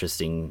other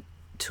interesting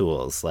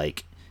tools,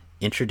 like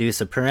introduce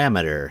a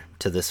parameter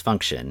to this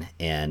function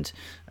and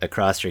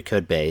across your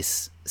code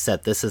base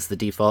set this as the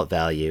default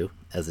value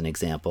as an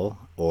example,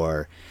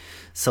 or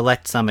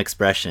select some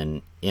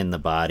expression in the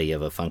body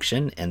of a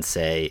function and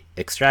say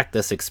extract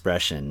this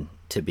expression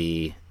to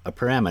be a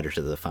parameter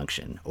to the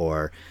function,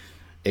 or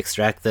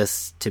extract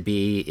this to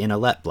be in a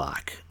let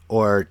block,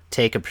 or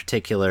take a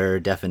particular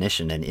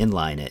definition and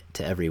inline it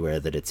to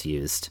everywhere that it's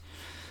used.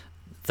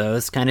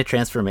 Those kind of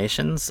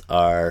transformations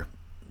are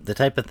the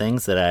type of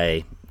things that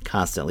I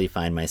constantly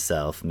find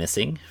myself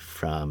missing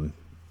from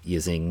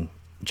using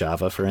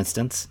Java, for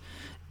instance,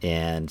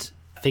 and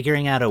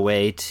figuring out a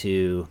way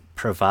to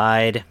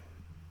provide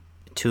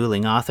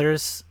tooling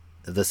authors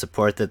the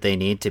support that they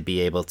need to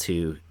be able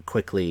to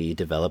quickly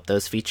develop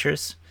those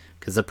features.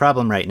 Because the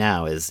problem right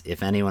now is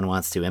if anyone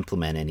wants to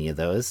implement any of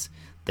those,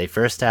 they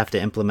first have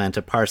to implement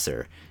a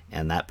parser,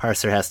 and that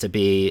parser has to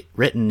be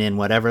written in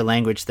whatever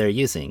language they're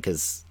using,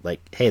 because, like,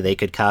 hey, they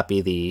could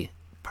copy the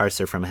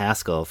parser from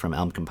Haskell from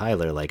Elm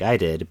compiler like I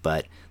did,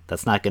 but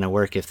that's not going to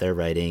work if they're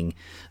writing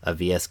a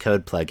VS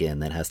Code plugin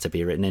that has to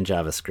be written in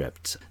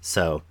JavaScript.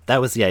 So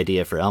that was the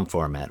idea for Elm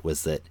format,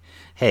 was that,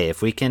 hey,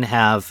 if we can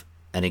have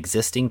an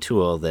existing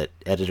tool that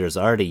editors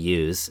already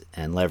use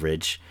and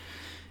leverage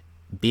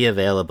be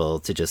available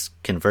to just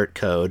convert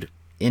code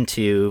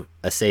into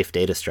a safe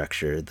data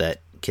structure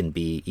that can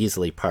be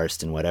easily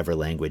parsed in whatever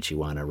language you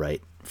want to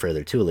write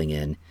further tooling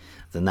in,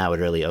 then that would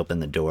really open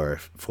the door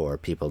for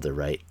people to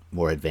write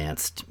more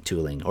advanced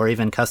tooling or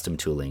even custom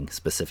tooling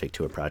specific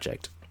to a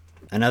project.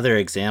 Another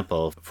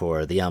example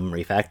for the Elm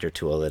refactor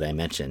tool that I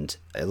mentioned,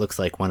 it looks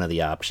like one of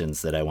the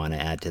options that I want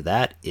to add to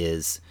that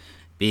is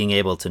being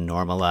able to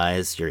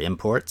normalize your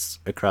imports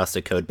across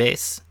a code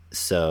base.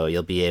 So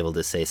you'll be able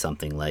to say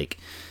something like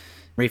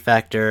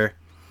refactor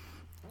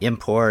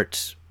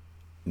import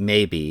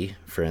maybe,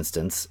 for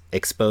instance,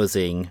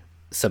 exposing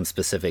some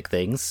specific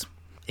things,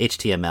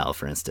 HTML,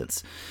 for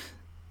instance.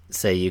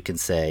 Say you can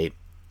say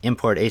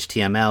import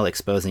HTML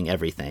exposing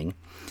everything,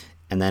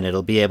 and then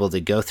it'll be able to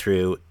go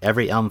through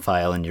every Elm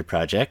file in your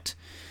project,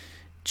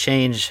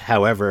 change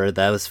however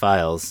those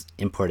files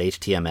import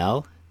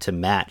HTML to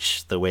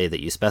match the way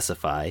that you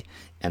specify,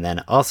 and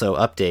then also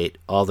update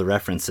all the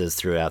references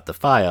throughout the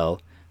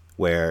file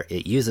where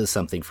it uses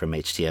something from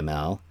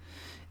HTML.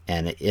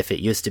 And if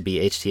it used to be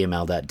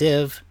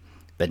html.div,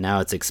 but now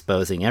it's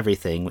exposing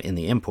everything in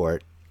the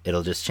import,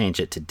 it'll just change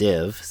it to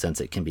div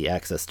since it can be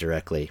accessed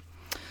directly.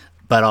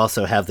 But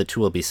also have the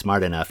tool be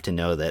smart enough to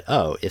know that,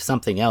 oh, if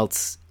something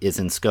else is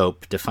in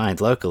scope defined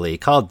locally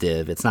called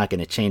div, it's not going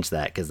to change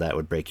that because that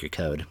would break your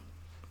code.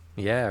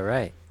 Yeah,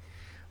 right.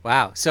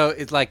 Wow. So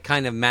it's like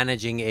kind of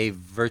managing a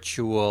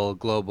virtual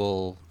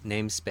global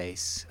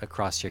namespace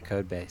across your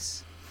code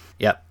base.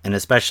 Yep, and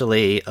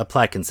especially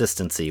apply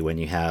consistency when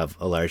you have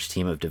a large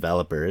team of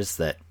developers,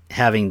 that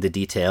having the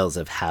details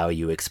of how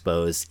you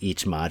expose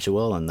each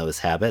module and those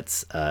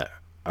habits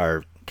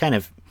are kind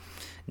of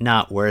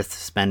not worth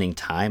spending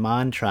time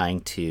on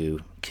trying to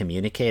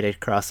communicate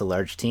across a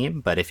large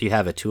team. But if you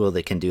have a tool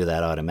that can do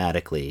that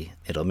automatically,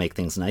 it'll make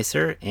things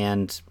nicer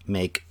and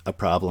make a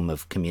problem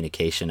of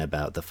communication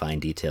about the fine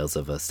details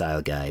of a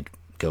style guide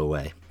go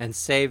away. And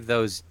save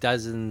those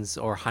dozens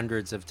or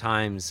hundreds of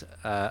times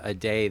a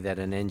day that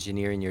an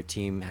engineer in your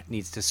team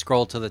needs to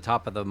scroll to the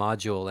top of the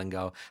module and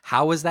go,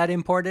 how was that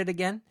imported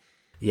again?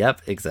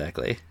 Yep,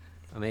 exactly.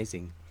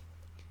 Amazing.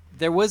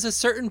 There was a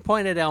certain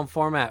point at Elm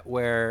format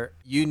where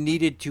you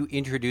needed to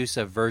introduce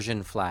a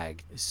version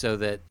flag so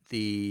that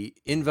the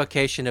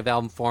invocation of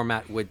Elm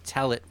format would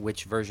tell it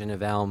which version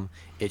of Elm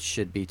it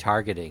should be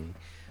targeting.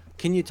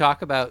 Can you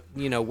talk about,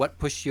 what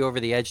pushed you over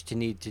the edge to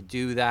need to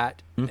do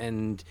that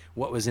and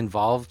what was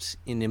involved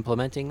in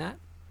implementing that?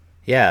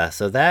 Yeah,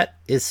 so that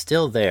is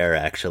still there,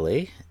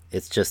 actually.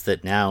 It's just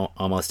that now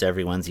almost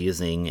everyone's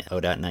using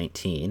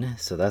O.19,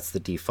 so that's the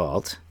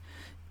default.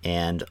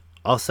 And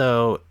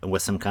also,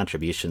 with some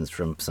contributions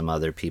from some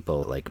other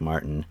people like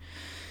Martin,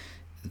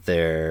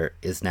 there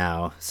is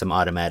now some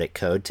automatic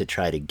code to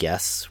try to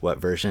guess what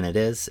version it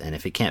is, and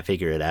if it can't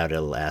figure it out,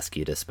 it'll ask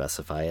you to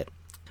specify it.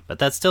 But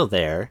that's still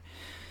there.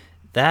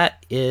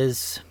 That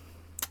is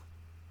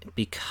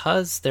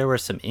because there were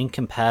some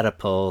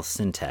incompatible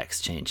syntax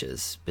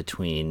changes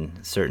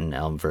between certain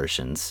Elm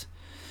versions.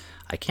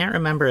 I can't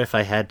remember if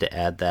I had to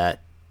add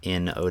that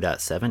in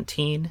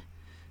O.17,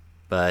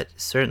 but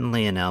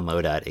certainly in Elm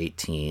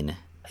O.18,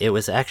 it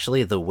was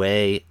actually the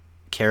way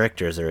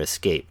characters are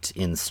escaped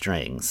in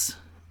strings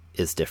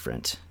is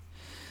different.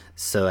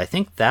 So I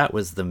think that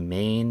was the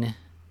main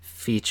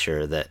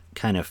feature that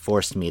kind of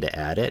forced me to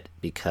add it,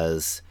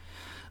 because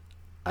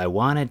I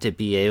wanted to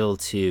be able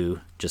to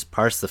just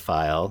parse the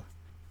file,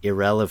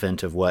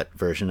 irrelevant of what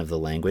version of the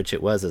language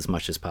it was, as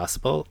much as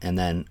possible, and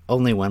then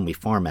only when we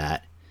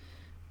format,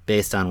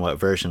 based on what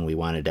version we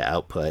wanted to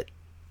output,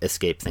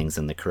 escape things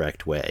in the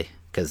correct way.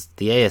 Because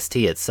the AST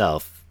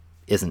itself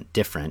isn't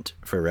different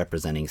for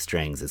representing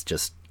strings, it's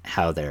just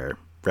how they're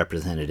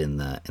represented in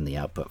the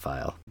output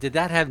file. Did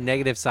that have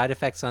negative side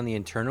effects on the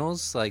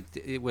internals? Like,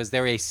 was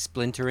there a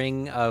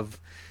splintering of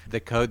the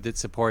code that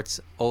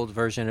supports old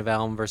version of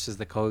Elm versus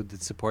the code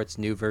that supports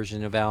new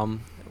version of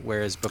Elm,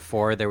 whereas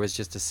before there was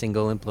just a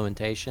single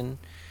implementation?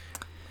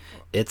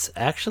 It's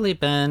actually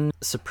been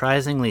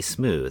surprisingly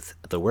smooth.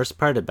 The worst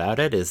part about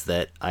it is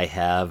that I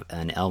have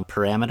an Elm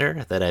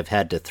parameter that I've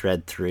had to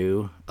thread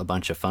through a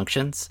bunch of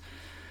functions.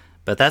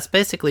 But that's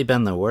basically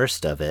been the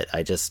worst of it.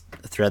 I just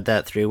thread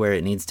that through where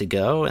it needs to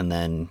go and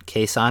then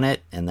case on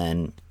it and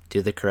then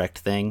do the correct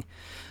thing.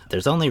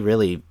 There's only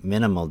really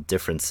minimal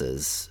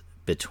differences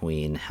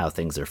between how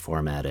things are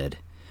formatted.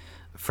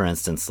 For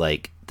instance,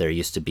 like there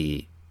used to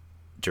be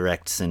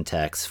direct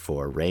syntax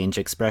for range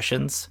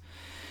expressions,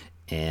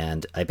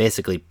 and I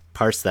basically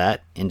parse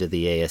that into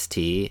the AST,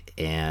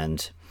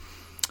 and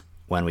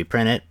when we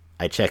print it,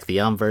 I check the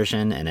Elm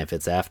version, and if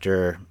it's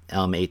after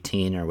Elm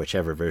 18 or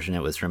whichever version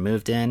it was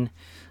removed in,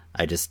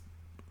 I just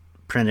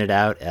print it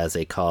out as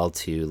a call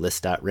to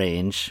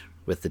list.range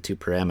with the two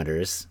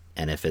parameters.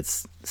 And if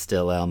it's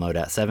still Elm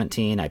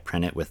O.17, I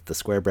print it with the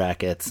square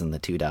brackets and the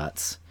two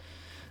dots.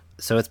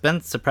 So it's been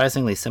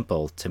surprisingly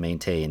simple to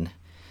maintain.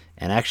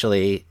 And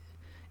actually,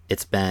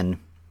 it's been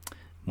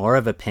more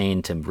of a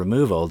pain to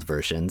remove old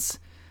versions.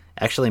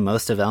 Actually,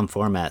 most of Elm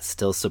format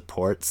still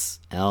supports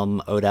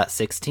Elm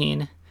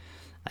 0.16.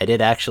 I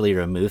did actually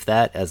remove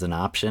that as an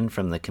option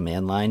from the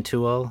command line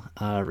tool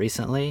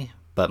recently,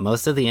 but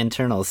most of the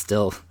internals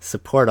still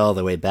support all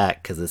the way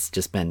back because it's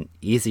just been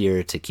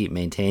easier to keep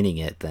maintaining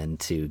it than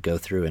to go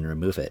through and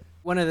remove it.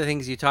 One of the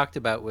things you talked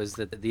about was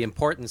that the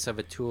importance of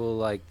a tool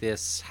like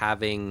this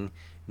having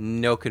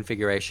no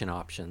configuration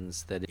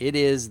options, that it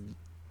is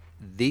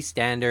the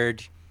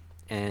standard,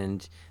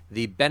 and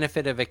the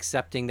benefit of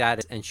accepting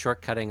that and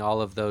shortcutting all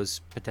of those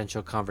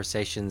potential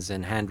conversations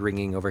and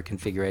hand-wringing over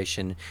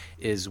configuration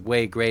is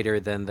way greater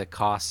than the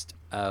cost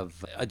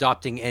of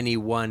adopting any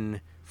one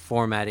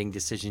formatting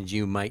decisions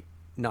you might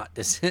not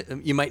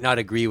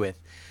agree with.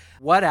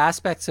 What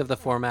aspects of the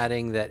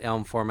formatting that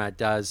Elm format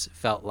does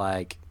felt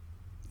like,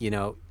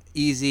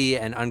 easy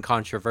and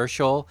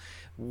uncontroversial?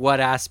 What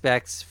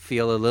aspects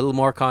feel a little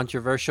more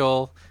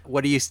controversial?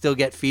 What do you still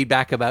get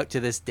feedback about to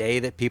this day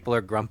that people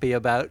are grumpy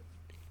about?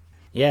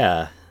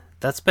 Yeah,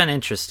 that's been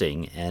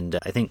interesting, and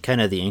I think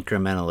kind of the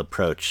incremental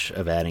approach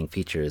of adding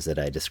features that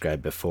I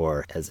described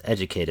before has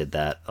educated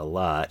that a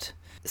lot.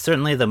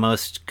 Certainly the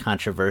most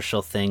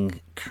controversial thing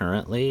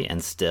currently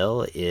and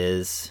still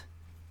is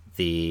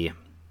the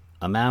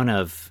amount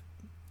of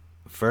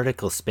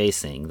vertical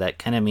spacing. That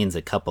kind of means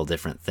a couple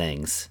different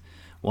things.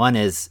 One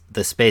is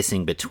the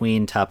spacing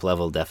between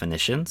top-level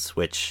definitions,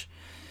 which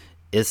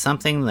is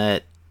something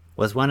that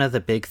was one of the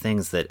big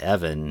things that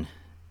Evan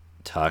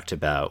talked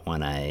about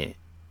when I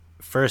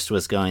first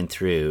was going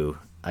through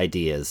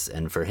ideas,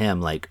 and for him,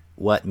 like,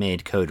 what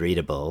made code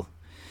readable,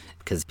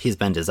 because he's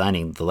been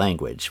designing the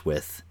language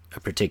with a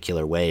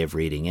particular way of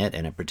reading it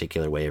and a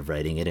particular way of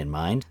writing it in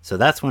mind. So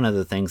that's one of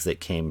the things that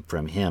came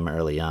from him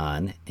early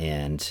on.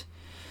 And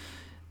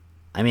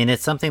I mean,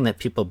 it's something that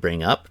people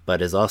bring up,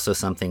 but is also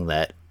something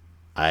that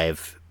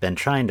I've been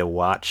trying to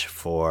watch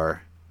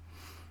for.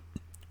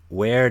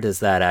 Where does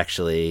that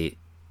actually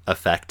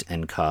affect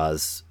and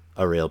cause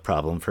a real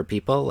problem for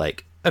people?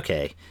 Like,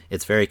 okay,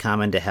 it's very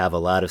common to have a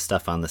lot of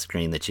stuff on the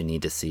screen that you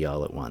need to see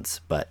all at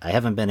once, but I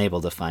haven't been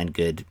able to find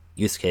good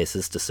use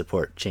cases to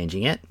support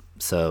changing it,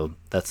 so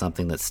that's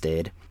something that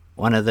stayed.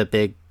 One of the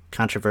big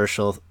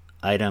controversial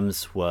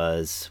items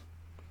was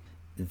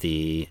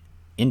the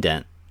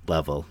indent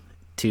level,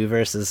 2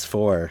 versus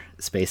 4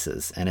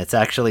 spaces, and it's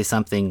actually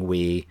something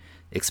we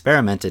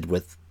experimented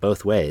with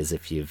both ways.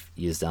 If you've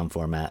used Elm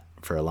format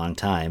for a long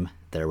time,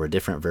 there were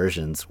different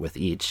versions with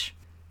each.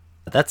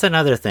 That's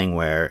another thing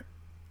where,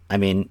 I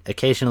mean,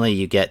 occasionally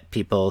you get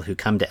people who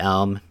come to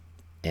Elm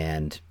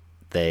and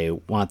they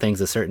want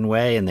things a certain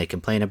way and they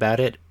complain about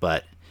it,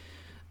 but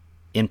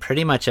in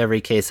pretty much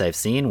every case I've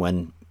seen,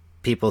 when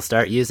people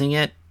start using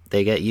it,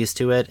 they get used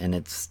to it and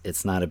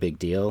it's not a big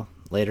deal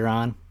later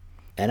on.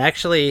 And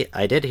actually,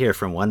 I did hear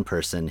from one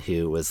person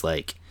who was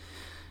like,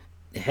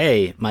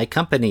 hey, my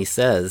company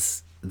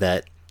says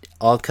that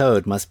all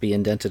code must be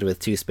indented with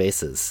 2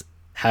 spaces.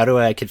 How do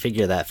I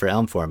configure that for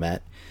Elm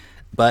format?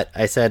 But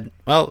I said,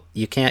 well,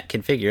 you can't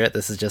configure it.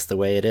 This is just the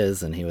way it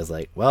is. And he was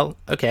like, well,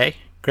 okay,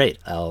 great.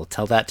 I'll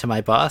tell that to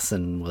my boss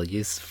and we'll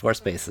use 4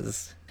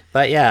 spaces.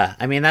 But yeah,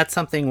 I mean, that's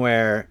something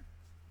where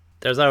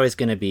there's always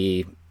going to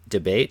be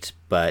debate,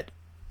 but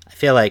I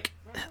feel like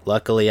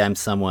luckily I'm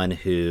someone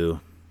who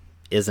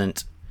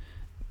isn't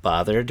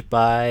bothered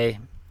by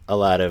a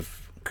lot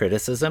of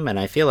criticism, and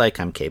I feel like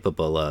I'm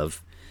capable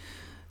of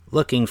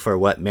looking for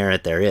what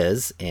merit there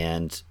is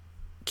and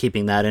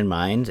keeping that in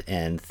mind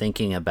and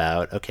thinking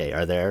about, okay,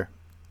 are there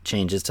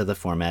changes to the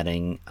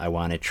formatting I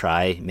want to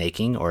try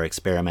making or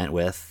experiment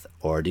with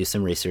or do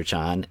some research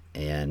on,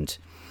 and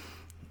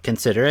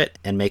consider it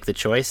and make the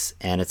choice.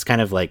 And it's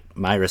kind of like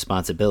my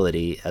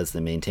responsibility as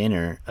the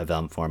maintainer of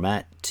Elm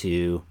format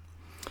to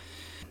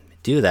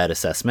do that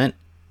assessment,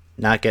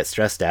 not get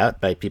stressed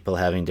out by people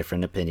having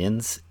different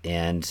opinions,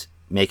 and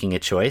making a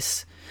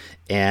choice.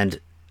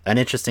 And an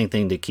interesting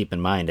thing to keep in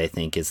mind, I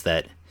think, is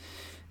that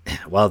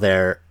while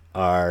there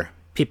are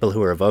people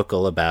who are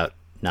vocal about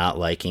not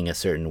liking a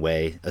certain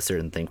way a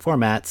certain thing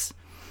formats,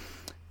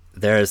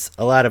 there's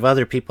a lot of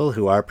other people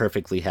who are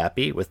perfectly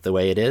happy with the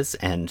way it is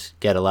and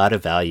get a lot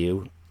of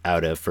value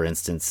out of, for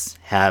instance,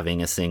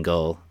 having a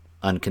single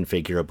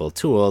unconfigurable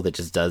tool that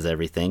just does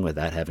everything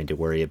without having to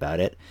worry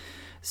about it.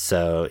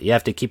 So you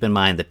have to keep in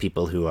mind the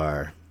people who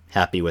are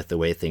happy with the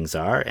way things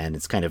are, and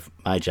it's kind of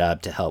my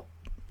job to help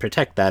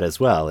protect that as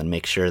well and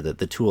make sure that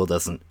the tool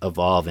doesn't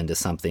evolve into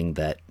something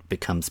that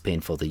becomes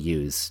painful to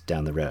use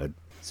down the road.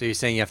 So you're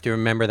saying you have to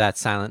remember that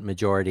silent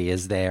majority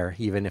is there,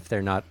 even if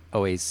they're not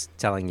always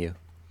telling you.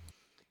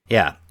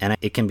 Yeah, and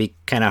it can be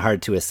kind of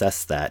hard to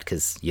assess that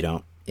because you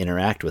don't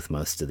interact with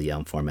most of the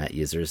Elm format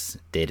users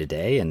day to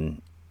day,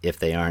 and if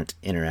they aren't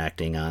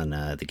interacting on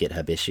the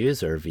GitHub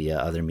issues or via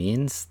other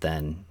means,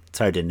 then it's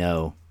hard to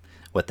know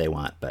what they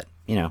want, but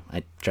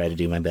I try to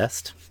do my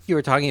best. You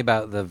were talking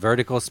about the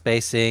vertical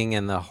spacing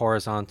and the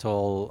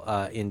horizontal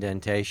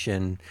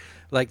indentation.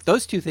 Like,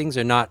 those two things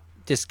are not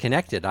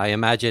disconnected. I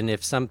imagine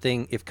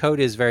if code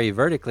is very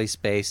vertically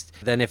spaced,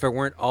 then if it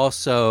weren't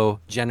also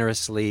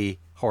generously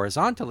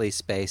horizontally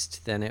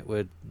spaced, then it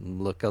would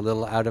look a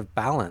little out of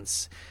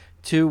balance.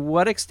 To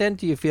what extent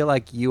do you feel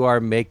like you are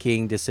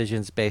making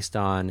decisions based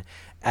on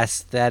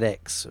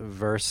aesthetics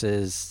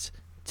versus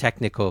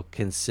technical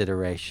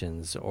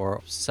considerations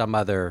or some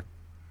other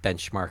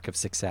benchmark of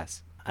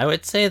success? I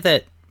would say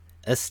that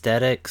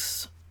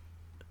aesthetics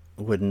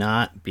would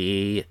not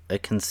be a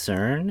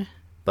concern,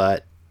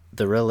 but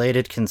the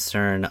related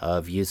concern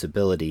of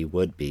usability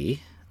would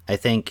be. I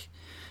think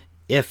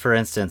if, for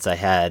instance, I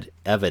had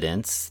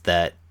evidence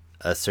that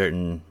a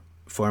certain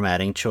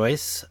formatting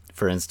choice,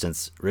 for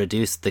instance,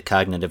 reduced the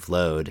cognitive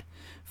load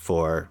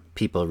for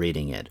people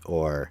reading it,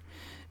 or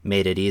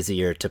made it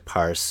easier to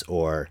parse,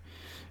 or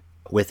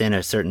within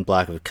a certain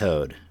block of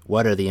code,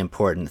 what are the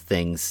important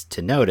things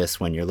to notice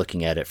when you're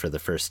looking at it for the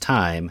first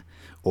time,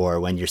 or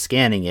when you're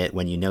scanning it,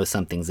 when you know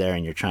something's there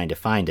and you're trying to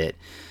find it,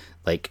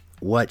 like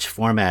which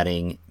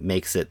formatting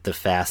makes it the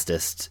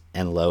fastest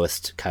and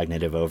lowest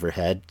cognitive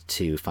overhead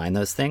to find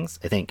those things.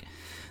 I think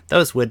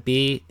those would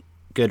be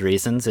good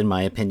reasons, in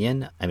my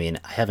opinion. I mean,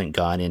 I haven't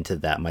gone into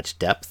that much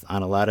depth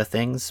on a lot of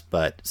things,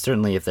 but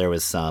certainly if there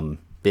was some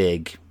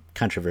big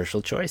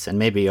controversial choice, and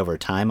maybe over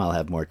time I'll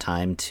have more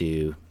time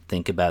to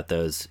think about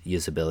those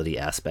usability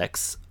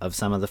aspects of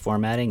some of the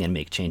formatting and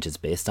make changes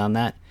based on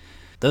that.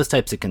 Those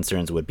types of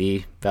concerns would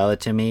be valid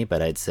to me,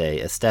 but I'd say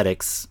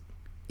aesthetics,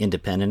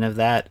 independent of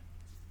that,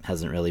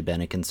 hasn't really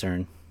been a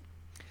concern.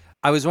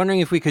 I was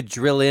wondering if we could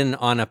drill in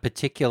on a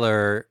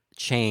particular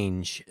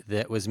change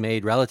that was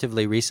made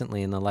relatively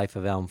recently in the life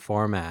of Elm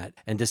format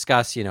and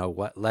discuss,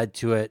 what led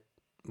to it,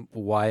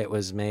 why it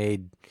was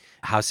made,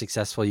 how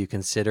successful you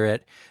consider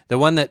it. The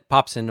one that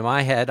pops into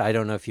my head, I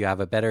don't know if you have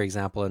a better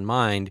example in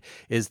mind,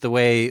 is the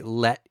way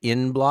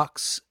let-in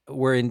blocks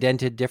were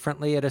indented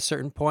differently at a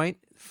certain point.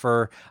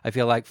 I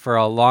feel like for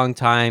a long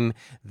time,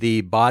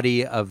 the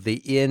body of the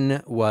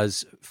in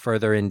was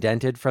further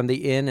indented from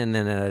the in, and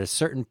then at a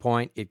certain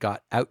point, it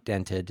got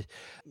outdented.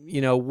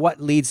 What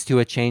leads to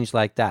a change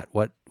like that?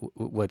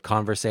 What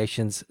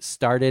conversations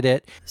started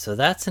it? So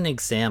that's an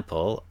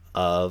example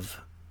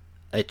of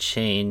a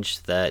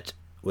change that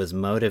was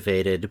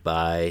motivated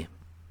by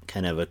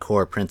kind of a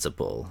core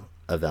principle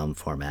of Elm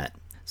format.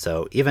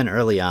 So even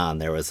early on,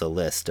 there was a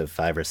list of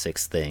 5 or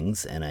 6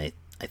 things, and I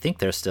think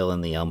they're still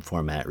in the Elm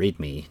format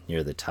README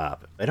near the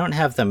top. I don't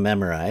have them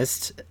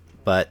memorized,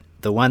 but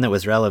the one that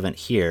was relevant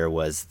here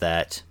was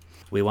that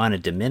we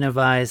wanted to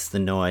minimize the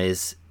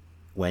noise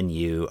when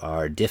you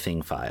are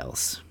diffing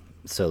files.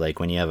 So like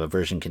when you have a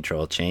version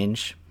control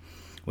change,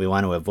 we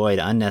want to avoid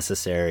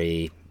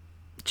unnecessary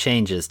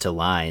changes to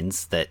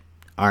lines that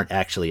aren't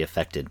actually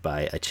affected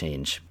by a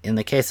change. In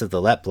the case of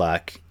the let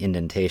block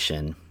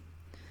indentation,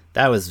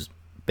 that was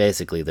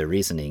basically the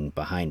reasoning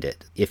behind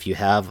it. If you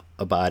have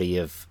a body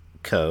of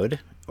code,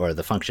 or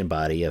the function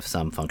body of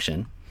some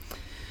function,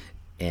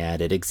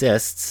 and it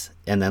exists,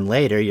 and then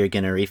later you're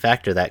going to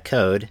refactor that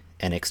code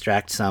and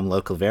extract some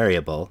local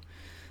variable,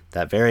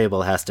 that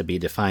variable has to be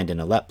defined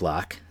in a let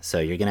block, so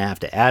you're going to have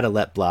to add a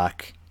let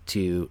block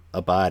to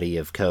a body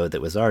of code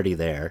that was already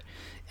there,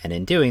 and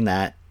in doing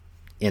that,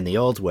 in the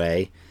old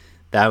way,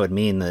 that would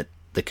mean that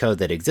the code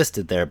that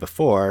existed there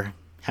before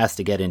has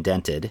to get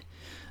indented,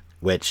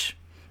 which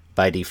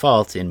by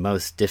default in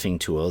most diffing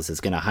tools is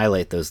going to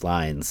highlight those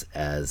lines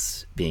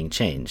as being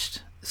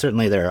changed.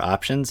 Certainly there are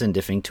options in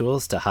diffing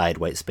tools to hide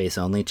white space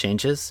only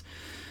changes,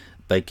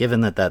 but given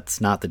that that's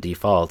not the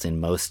default in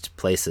most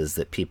places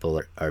that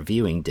people are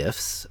viewing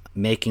diffs,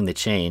 making the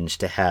change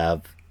to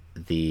have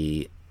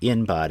the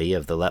in body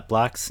of the let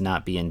blocks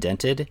not be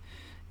indented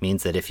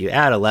means that if you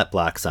add a let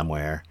block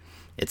somewhere,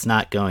 it's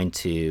not going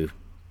to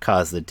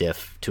cause the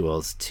diff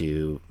tools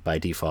to by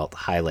default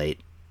highlight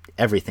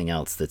everything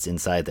else that's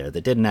inside there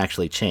that didn't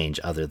actually change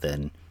other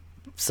than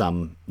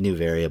some new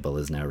variable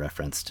is now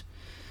referenced.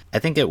 I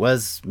think it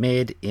was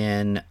made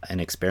in an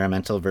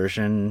experimental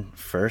version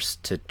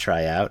first to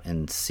try out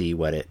and see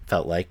what it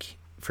felt like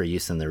for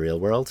use in the real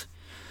world.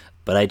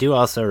 But I do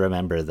also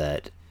remember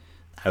that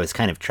I was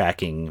kind of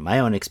tracking my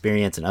own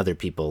experience and other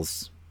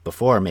people's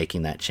before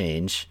making that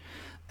change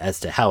as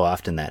to how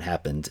often that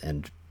happened.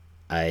 And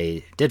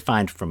I did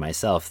find for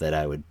myself that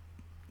I would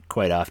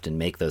quite often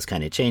make those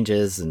kind of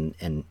changes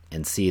and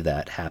see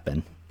that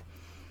happen.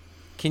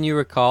 Can you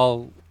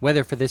recall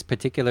whether for this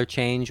particular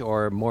change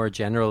or more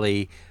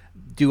generally,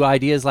 do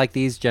ideas like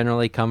these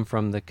generally come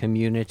from the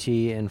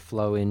community and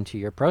flow into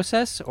your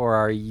process, or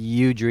are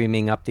you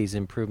dreaming up these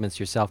improvements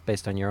yourself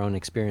based on your own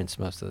experience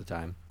most of the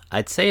time?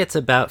 I'd say it's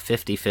about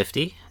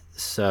 50-50.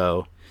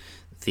 So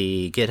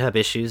the GitHub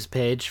issues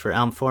page for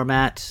Elm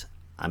format,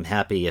 I'm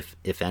happy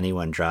if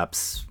anyone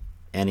drops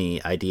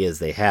any ideas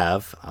they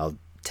have. I'll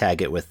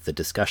tag it with the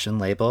discussion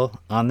label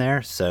on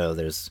there. So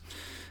there's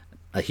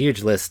a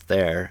huge list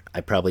there. I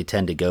probably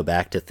tend to go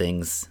back to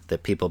things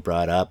that people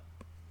brought up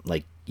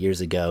like years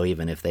ago,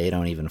 even if they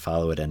don't even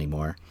follow it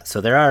anymore.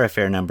 So there are a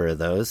fair number of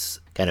those.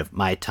 Kind of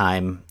my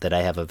time that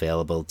I have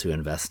available to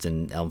invest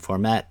in Elm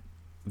format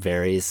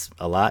varies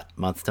a lot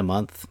month to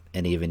month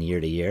and even year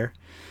to year.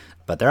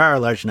 But there are a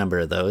large number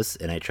of those,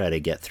 and I try to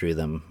get through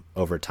them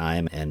over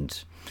time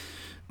and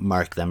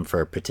mark them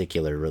for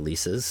particular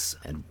releases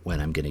and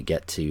when I'm going to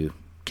get to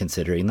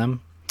considering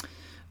them.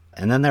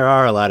 And then there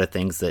are a lot of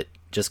things that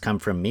just come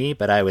from me,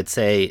 but I would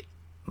say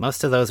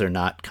most of those are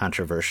not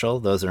controversial.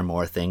 Those are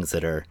more things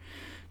that are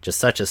just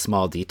such a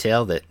small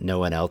detail that no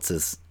one else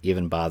is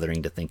even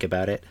bothering to think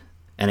about it.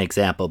 An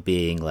example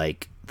being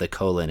like the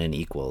colon and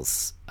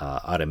equals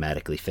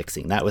automatically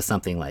fixing. That was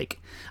something like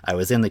I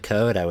was in the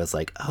code. I was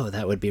like, oh,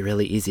 that would be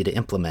really easy to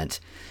implement.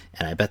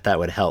 And I bet that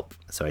would help.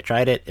 So I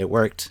tried it. It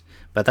worked.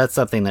 But that's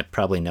something that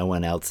probably no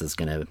one else is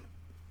going to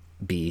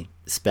be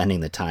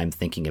spending the time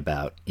thinking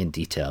about in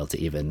detail to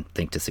even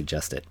think to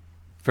suggest it.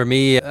 For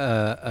me,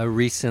 a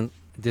recent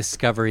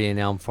discovery in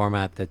Elm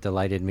format that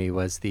delighted me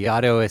was the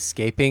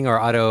auto-escaping or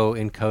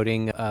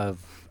auto-encoding of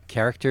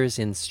characters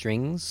in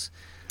strings.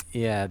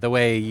 Yeah, the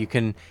way you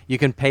can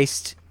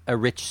paste a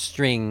rich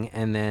string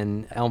and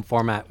then Elm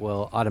format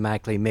will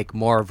automatically make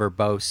more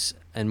verbose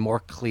and more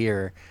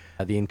clear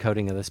the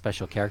encoding of the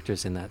special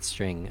characters in that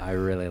string. I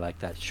really like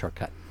that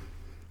shortcut.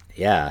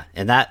 Yeah,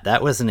 and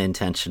that was an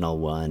intentional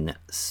one.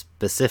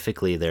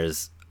 Specifically,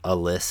 there's a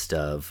list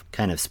of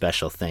kind of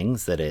special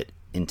things that it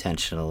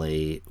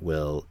intentionally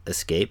will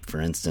escape.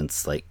 For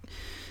instance, like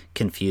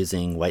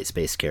confusing white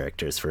space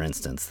characters, for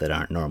instance, that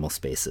aren't normal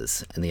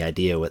spaces. And the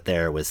idea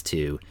there was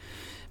to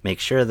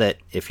make sure that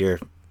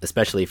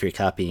especially if you're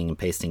copying and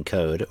pasting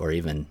code or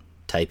even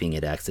typing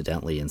it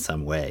accidentally in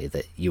some way,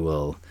 that you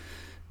will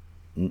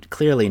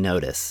clearly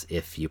notice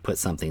if you put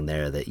something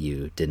there that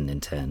you didn't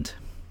intend.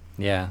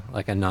 Yeah,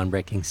 like a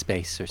non-breaking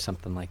space or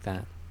something like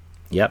that.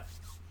 Yep.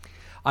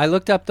 I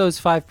looked up those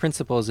 5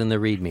 principles in the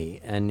README,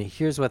 and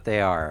here's what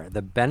they are.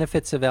 The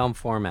benefits of Elm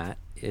format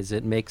is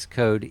it makes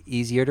code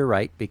easier to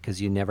write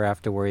because you never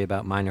have to worry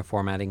about minor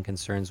formatting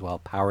concerns while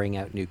powering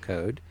out new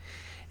code.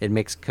 It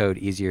makes code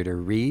easier to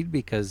read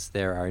because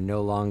there are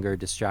no longer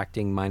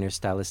distracting minor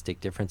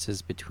stylistic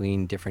differences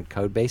between different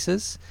code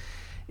bases.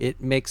 It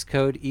makes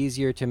code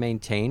easier to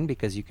maintain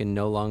because you can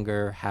no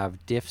longer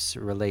have diffs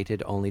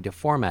related only to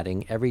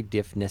formatting. Every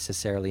diff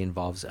necessarily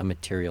involves a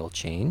material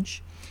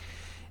change.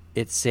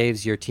 It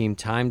saves your team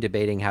time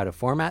debating how to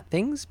format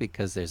things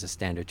because there's a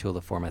standard tool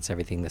that formats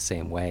everything the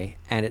same way.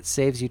 And it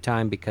saves you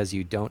time because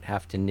you don't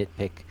have to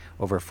nitpick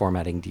over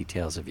formatting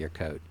details of your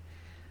code.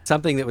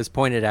 Something that was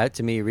pointed out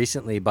to me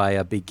recently by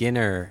a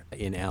beginner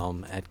in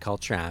Elm at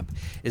CultureAmp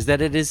is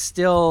that it is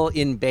still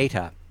in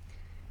beta.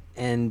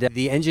 And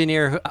the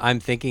engineer I'm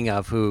thinking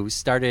of who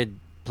started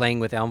playing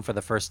with Elm for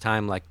the first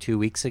time like 2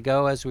 weeks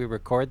ago as we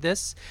record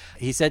this,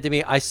 he said to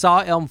me, I saw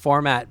Elm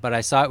format, but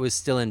I saw it was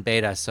still in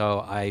beta,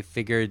 so I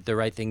figured the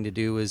right thing to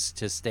do was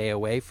to stay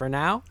away for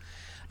now.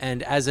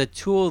 And as a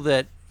tool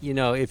that,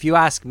 if you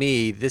ask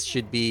me, this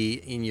should be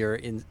in your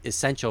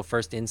essential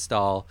first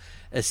install,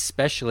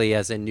 especially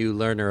as a new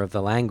learner of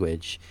the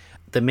language.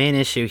 The main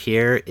issue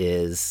here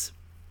is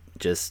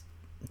just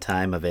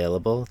time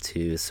available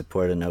to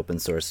support an open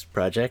source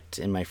project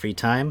in my free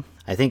time.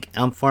 I think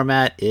Elm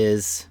format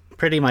is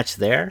pretty much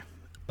there,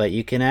 but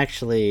you can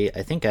actually,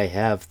 I think I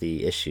have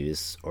the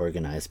issues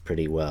organized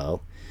pretty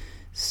well.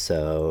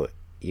 So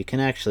you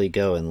can actually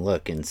go and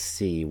look and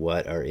see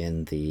what are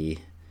in the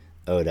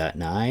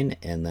 0.9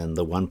 and then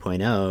the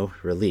 1.0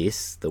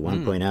 release. The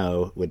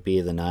 1.0 would be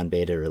the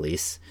non-beta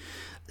release.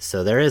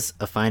 So there is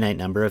a finite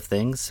number of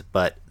things,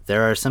 but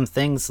there are some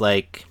things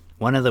like,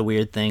 one of the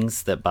weird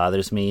things that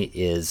bothers me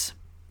is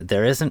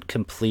there isn't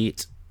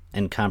complete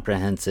and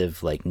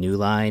comprehensive like new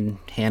line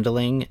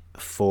handling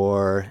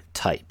for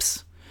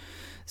types.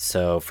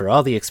 So for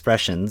all the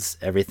expressions,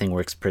 everything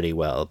works pretty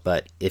well.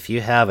 But if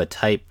you have a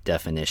type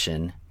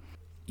definition,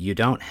 you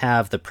don't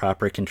have the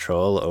proper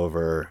control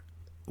over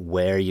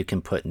where you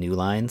can put new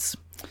lines.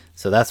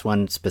 So that's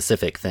one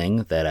specific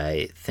thing that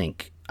I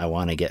think I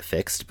want to get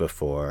fixed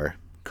before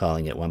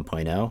calling it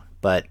 1.0.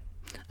 But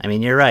I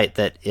mean, you're right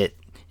that it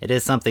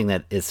is something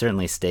that is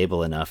certainly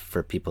stable enough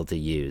for people to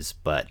use.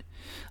 But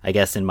I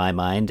guess in my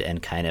mind,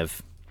 and kind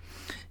of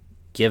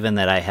given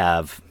that I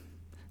have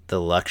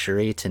the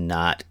luxury to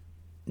not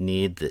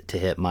need to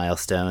hit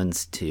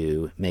milestones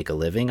to make a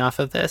living off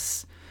of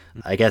this,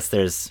 I guess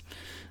there's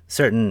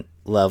certain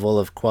level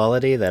of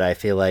quality that I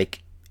feel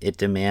like it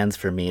demands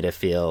for me to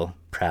feel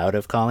proud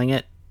of calling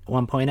it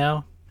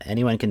 1.0.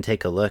 Anyone can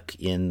take a look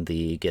in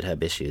the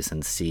GitHub issues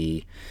and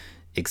see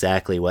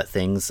exactly what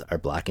things are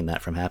blocking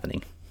that from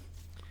happening.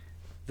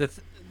 The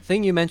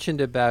thing you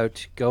mentioned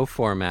about Go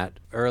format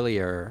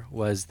earlier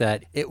was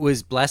that it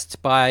was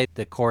blessed by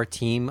the core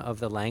team of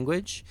the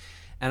language.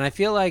 And I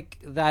feel like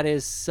that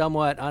is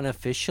somewhat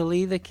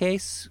unofficially the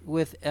case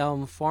with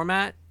Elm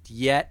format,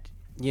 yet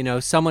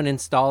someone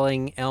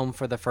installing Elm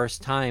for the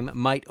first time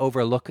might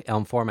overlook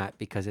Elm format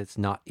because it's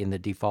not in the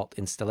default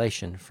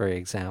installation, for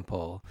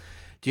example.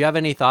 Do you have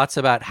any thoughts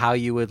about how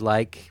you would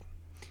like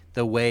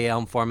the way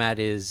Elm format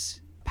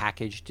is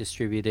packaged,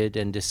 distributed,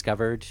 and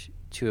discovered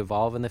to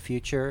evolve in the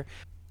future?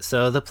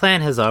 So the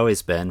plan has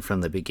always been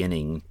from the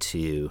beginning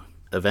to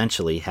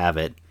eventually have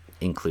it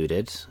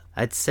included.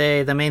 I'd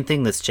say the main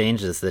thing that's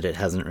changed is that it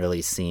hasn't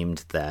really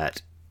seemed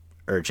that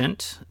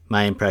urgent.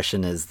 My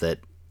impression is that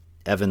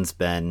Evan's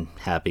been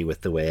happy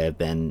with the way I've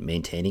been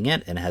maintaining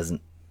it and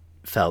hasn't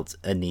felt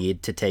a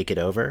need to take it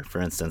over. For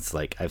instance,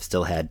 like I've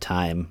still had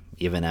time,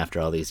 even after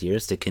all these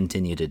years, to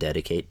continue to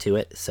dedicate to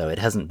it. So it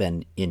hasn't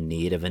been in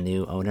need of a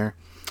new owner.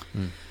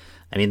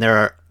 I mean,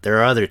 there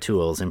are other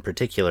tools. In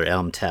particular,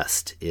 Elm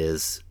Test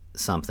is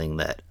something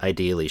that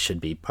ideally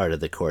should be part of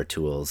the core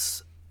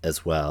tools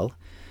as well.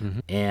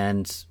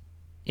 And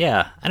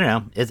yeah, I don't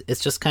know.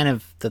 It's just kind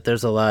of that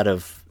there's a lot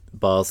of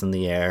balls in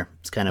the air.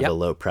 It's kind of a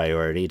low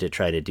priority to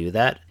try to do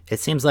that. It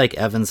seems like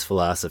Evan's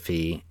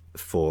philosophy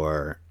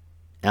for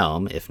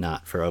Elm, if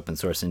not for open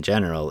source in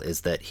general,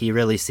 is that he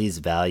really sees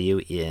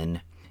value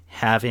in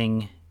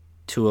having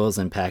tools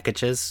and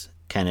packages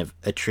kind of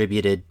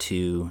attributed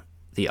to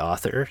the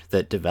author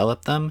that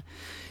developed them,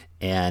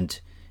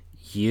 and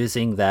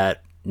using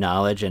that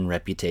knowledge and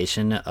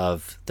reputation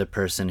of the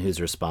person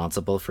who's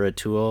responsible for a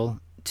tool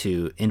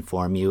to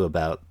inform you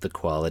about the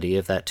quality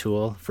of that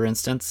tool, for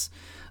instance.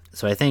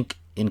 So I think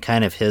in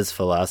kind of his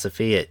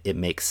philosophy, it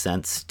makes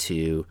sense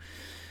to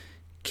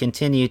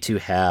continue to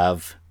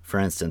have, for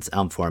instance,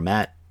 Elm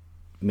Format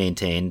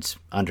maintained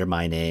under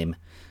my name,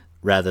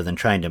 rather than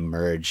trying to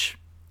merge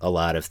a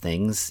lot of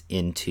things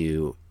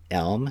into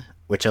Elm,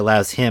 which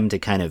allows him to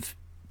kind of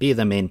be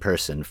the main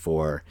person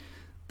for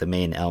the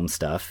main Elm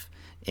stuff.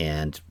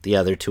 And the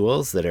other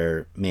tools that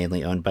are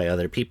mainly owned by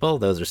other people,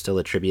 those are still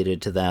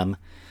attributed to them.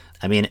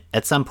 I mean,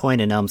 at some point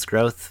in Elm's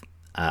growth,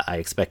 I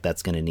expect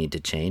that's going to need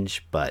to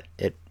change, but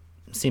it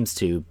seems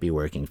to be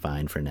working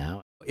fine for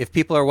now. If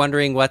people are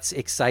wondering what's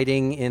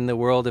exciting in the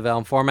world of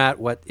Elm Format,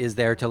 what is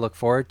there to look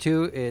forward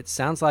to, it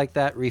sounds like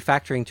that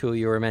refactoring tool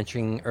you were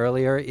mentioning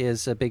earlier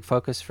is a big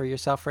focus for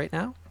yourself right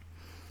now.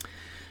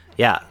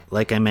 Yeah,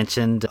 like I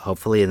mentioned,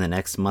 hopefully in the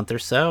next month or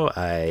so,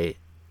 I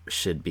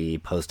should be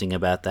posting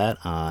about that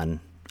on,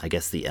 I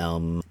guess, the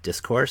Elm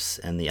Discourse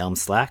and the Elm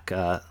Slack.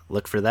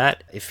 Look for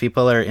that. If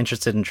people are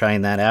interested in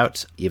trying that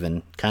out,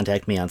 even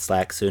contact me on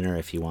Slack sooner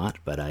if you want,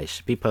 but I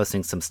should be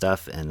posting some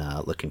stuff and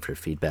looking for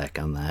feedback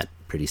on that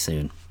pretty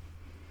soon.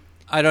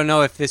 I don't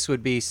know if this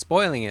would be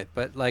spoiling it,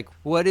 but like,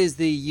 what is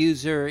the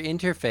user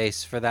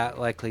interface for that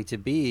likely to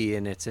be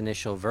in its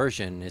initial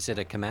version? Is it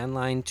a command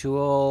line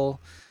tool?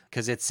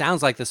 Because it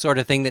sounds like the sort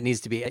of thing that needs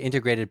to be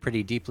integrated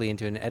pretty deeply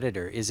into an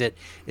editor. Is it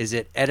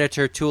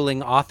editor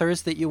tooling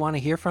authors that you want to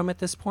hear from at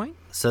this point?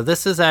 So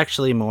this is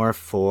actually more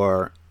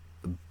for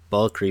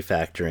bulk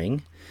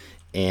refactoring,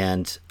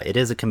 and it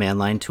is a command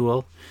line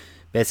tool.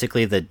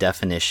 Basically, the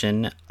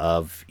definition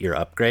of your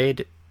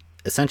upgrade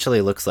essentially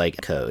looks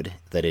like code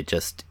that it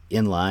just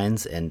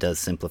inlines and does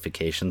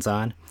simplifications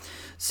on.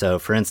 So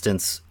for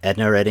instance, at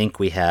NoRedInk,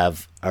 we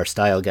have our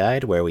style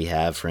guide where we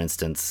have, for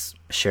instance,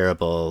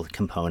 shareable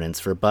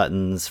components for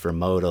buttons, for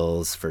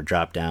modals, for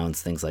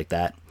drop-downs, things like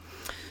that.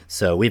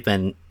 So we've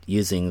been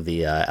using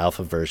the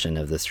alpha version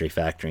of this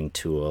refactoring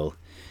tool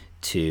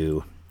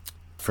to,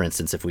 for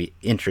instance, if we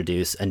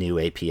introduce a new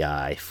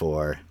API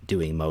for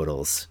doing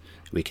modals,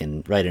 we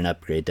can write an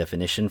upgrade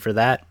definition for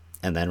that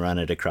and then run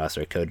it across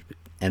our code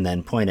and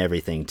then point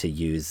everything to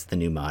use the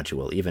new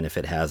module, even if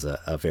it has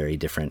a very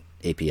different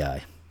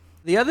API.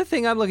 The other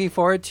thing I'm looking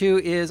forward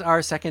to is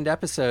our second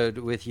episode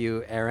with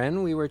you,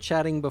 Aaron. We were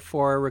chatting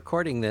before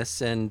recording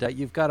this, and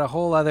you've got a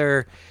whole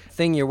other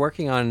thing you're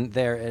working on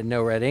there at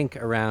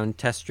NoRedInk around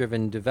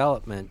test-driven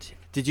development.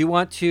 Did you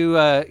want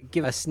to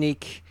give a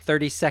sneak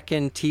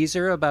 30-second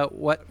teaser about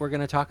what we're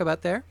going to talk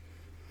about there?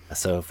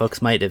 So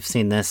folks might have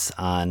seen this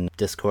on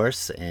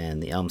Discourse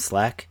and the Elm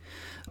Slack,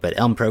 but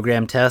Elm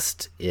Program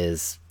Test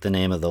is the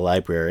name of the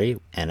library,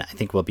 and I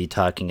think we'll be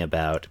talking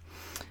about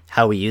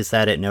how we use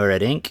that at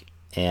NoRedInk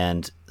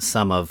and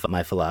some of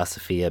my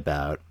philosophy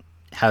about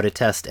how to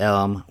test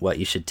Elm, what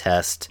you should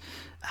test,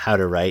 how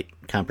to write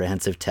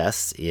comprehensive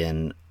tests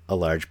in a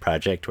large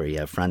project where you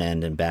have front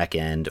end and back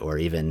end, or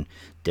even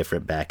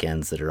different back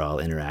ends that are all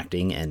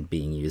interacting and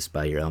being used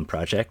by your Elm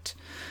project.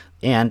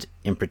 And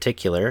in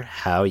particular,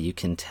 how you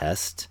can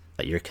test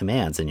your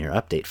commands and your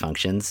update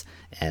functions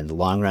and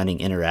long-running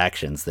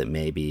interactions that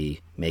may be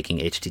making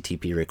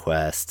HTTP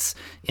requests,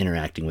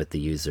 interacting with the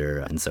user,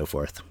 and so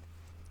forth.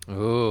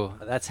 Ooh,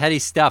 that's heady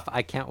stuff.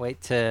 I can't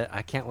wait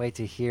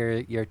to hear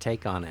your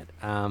take on it.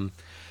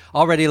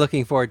 Already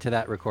looking forward to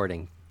that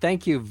recording.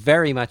 Thank you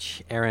very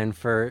much, Aaron,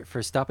 for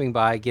stopping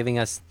by, giving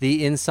us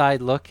the inside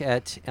look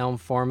at Elm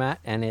Format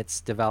and its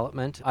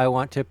development. I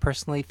want to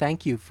personally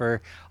thank you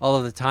for all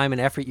of the time and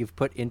effort you've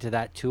put into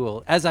that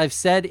tool. As I've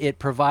said, it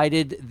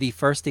provided the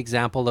first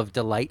example of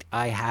delight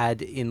I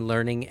had in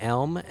learning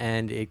Elm,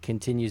 and it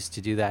continues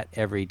to do that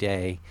every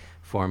day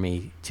for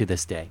me to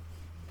this day.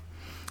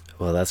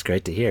 Well, that's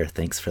great to hear.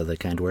 Thanks for the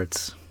kind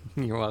words.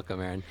 You're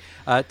welcome, Aaron.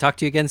 Talk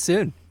to you again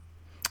soon.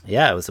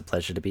 Yeah, it was a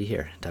pleasure to be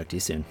here. Talk to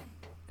you soon.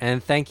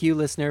 And thank you,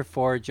 listener,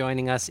 for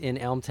joining us in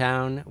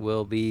Elmtown.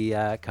 We'll be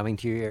coming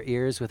to your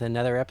ears with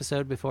another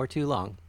episode before too long.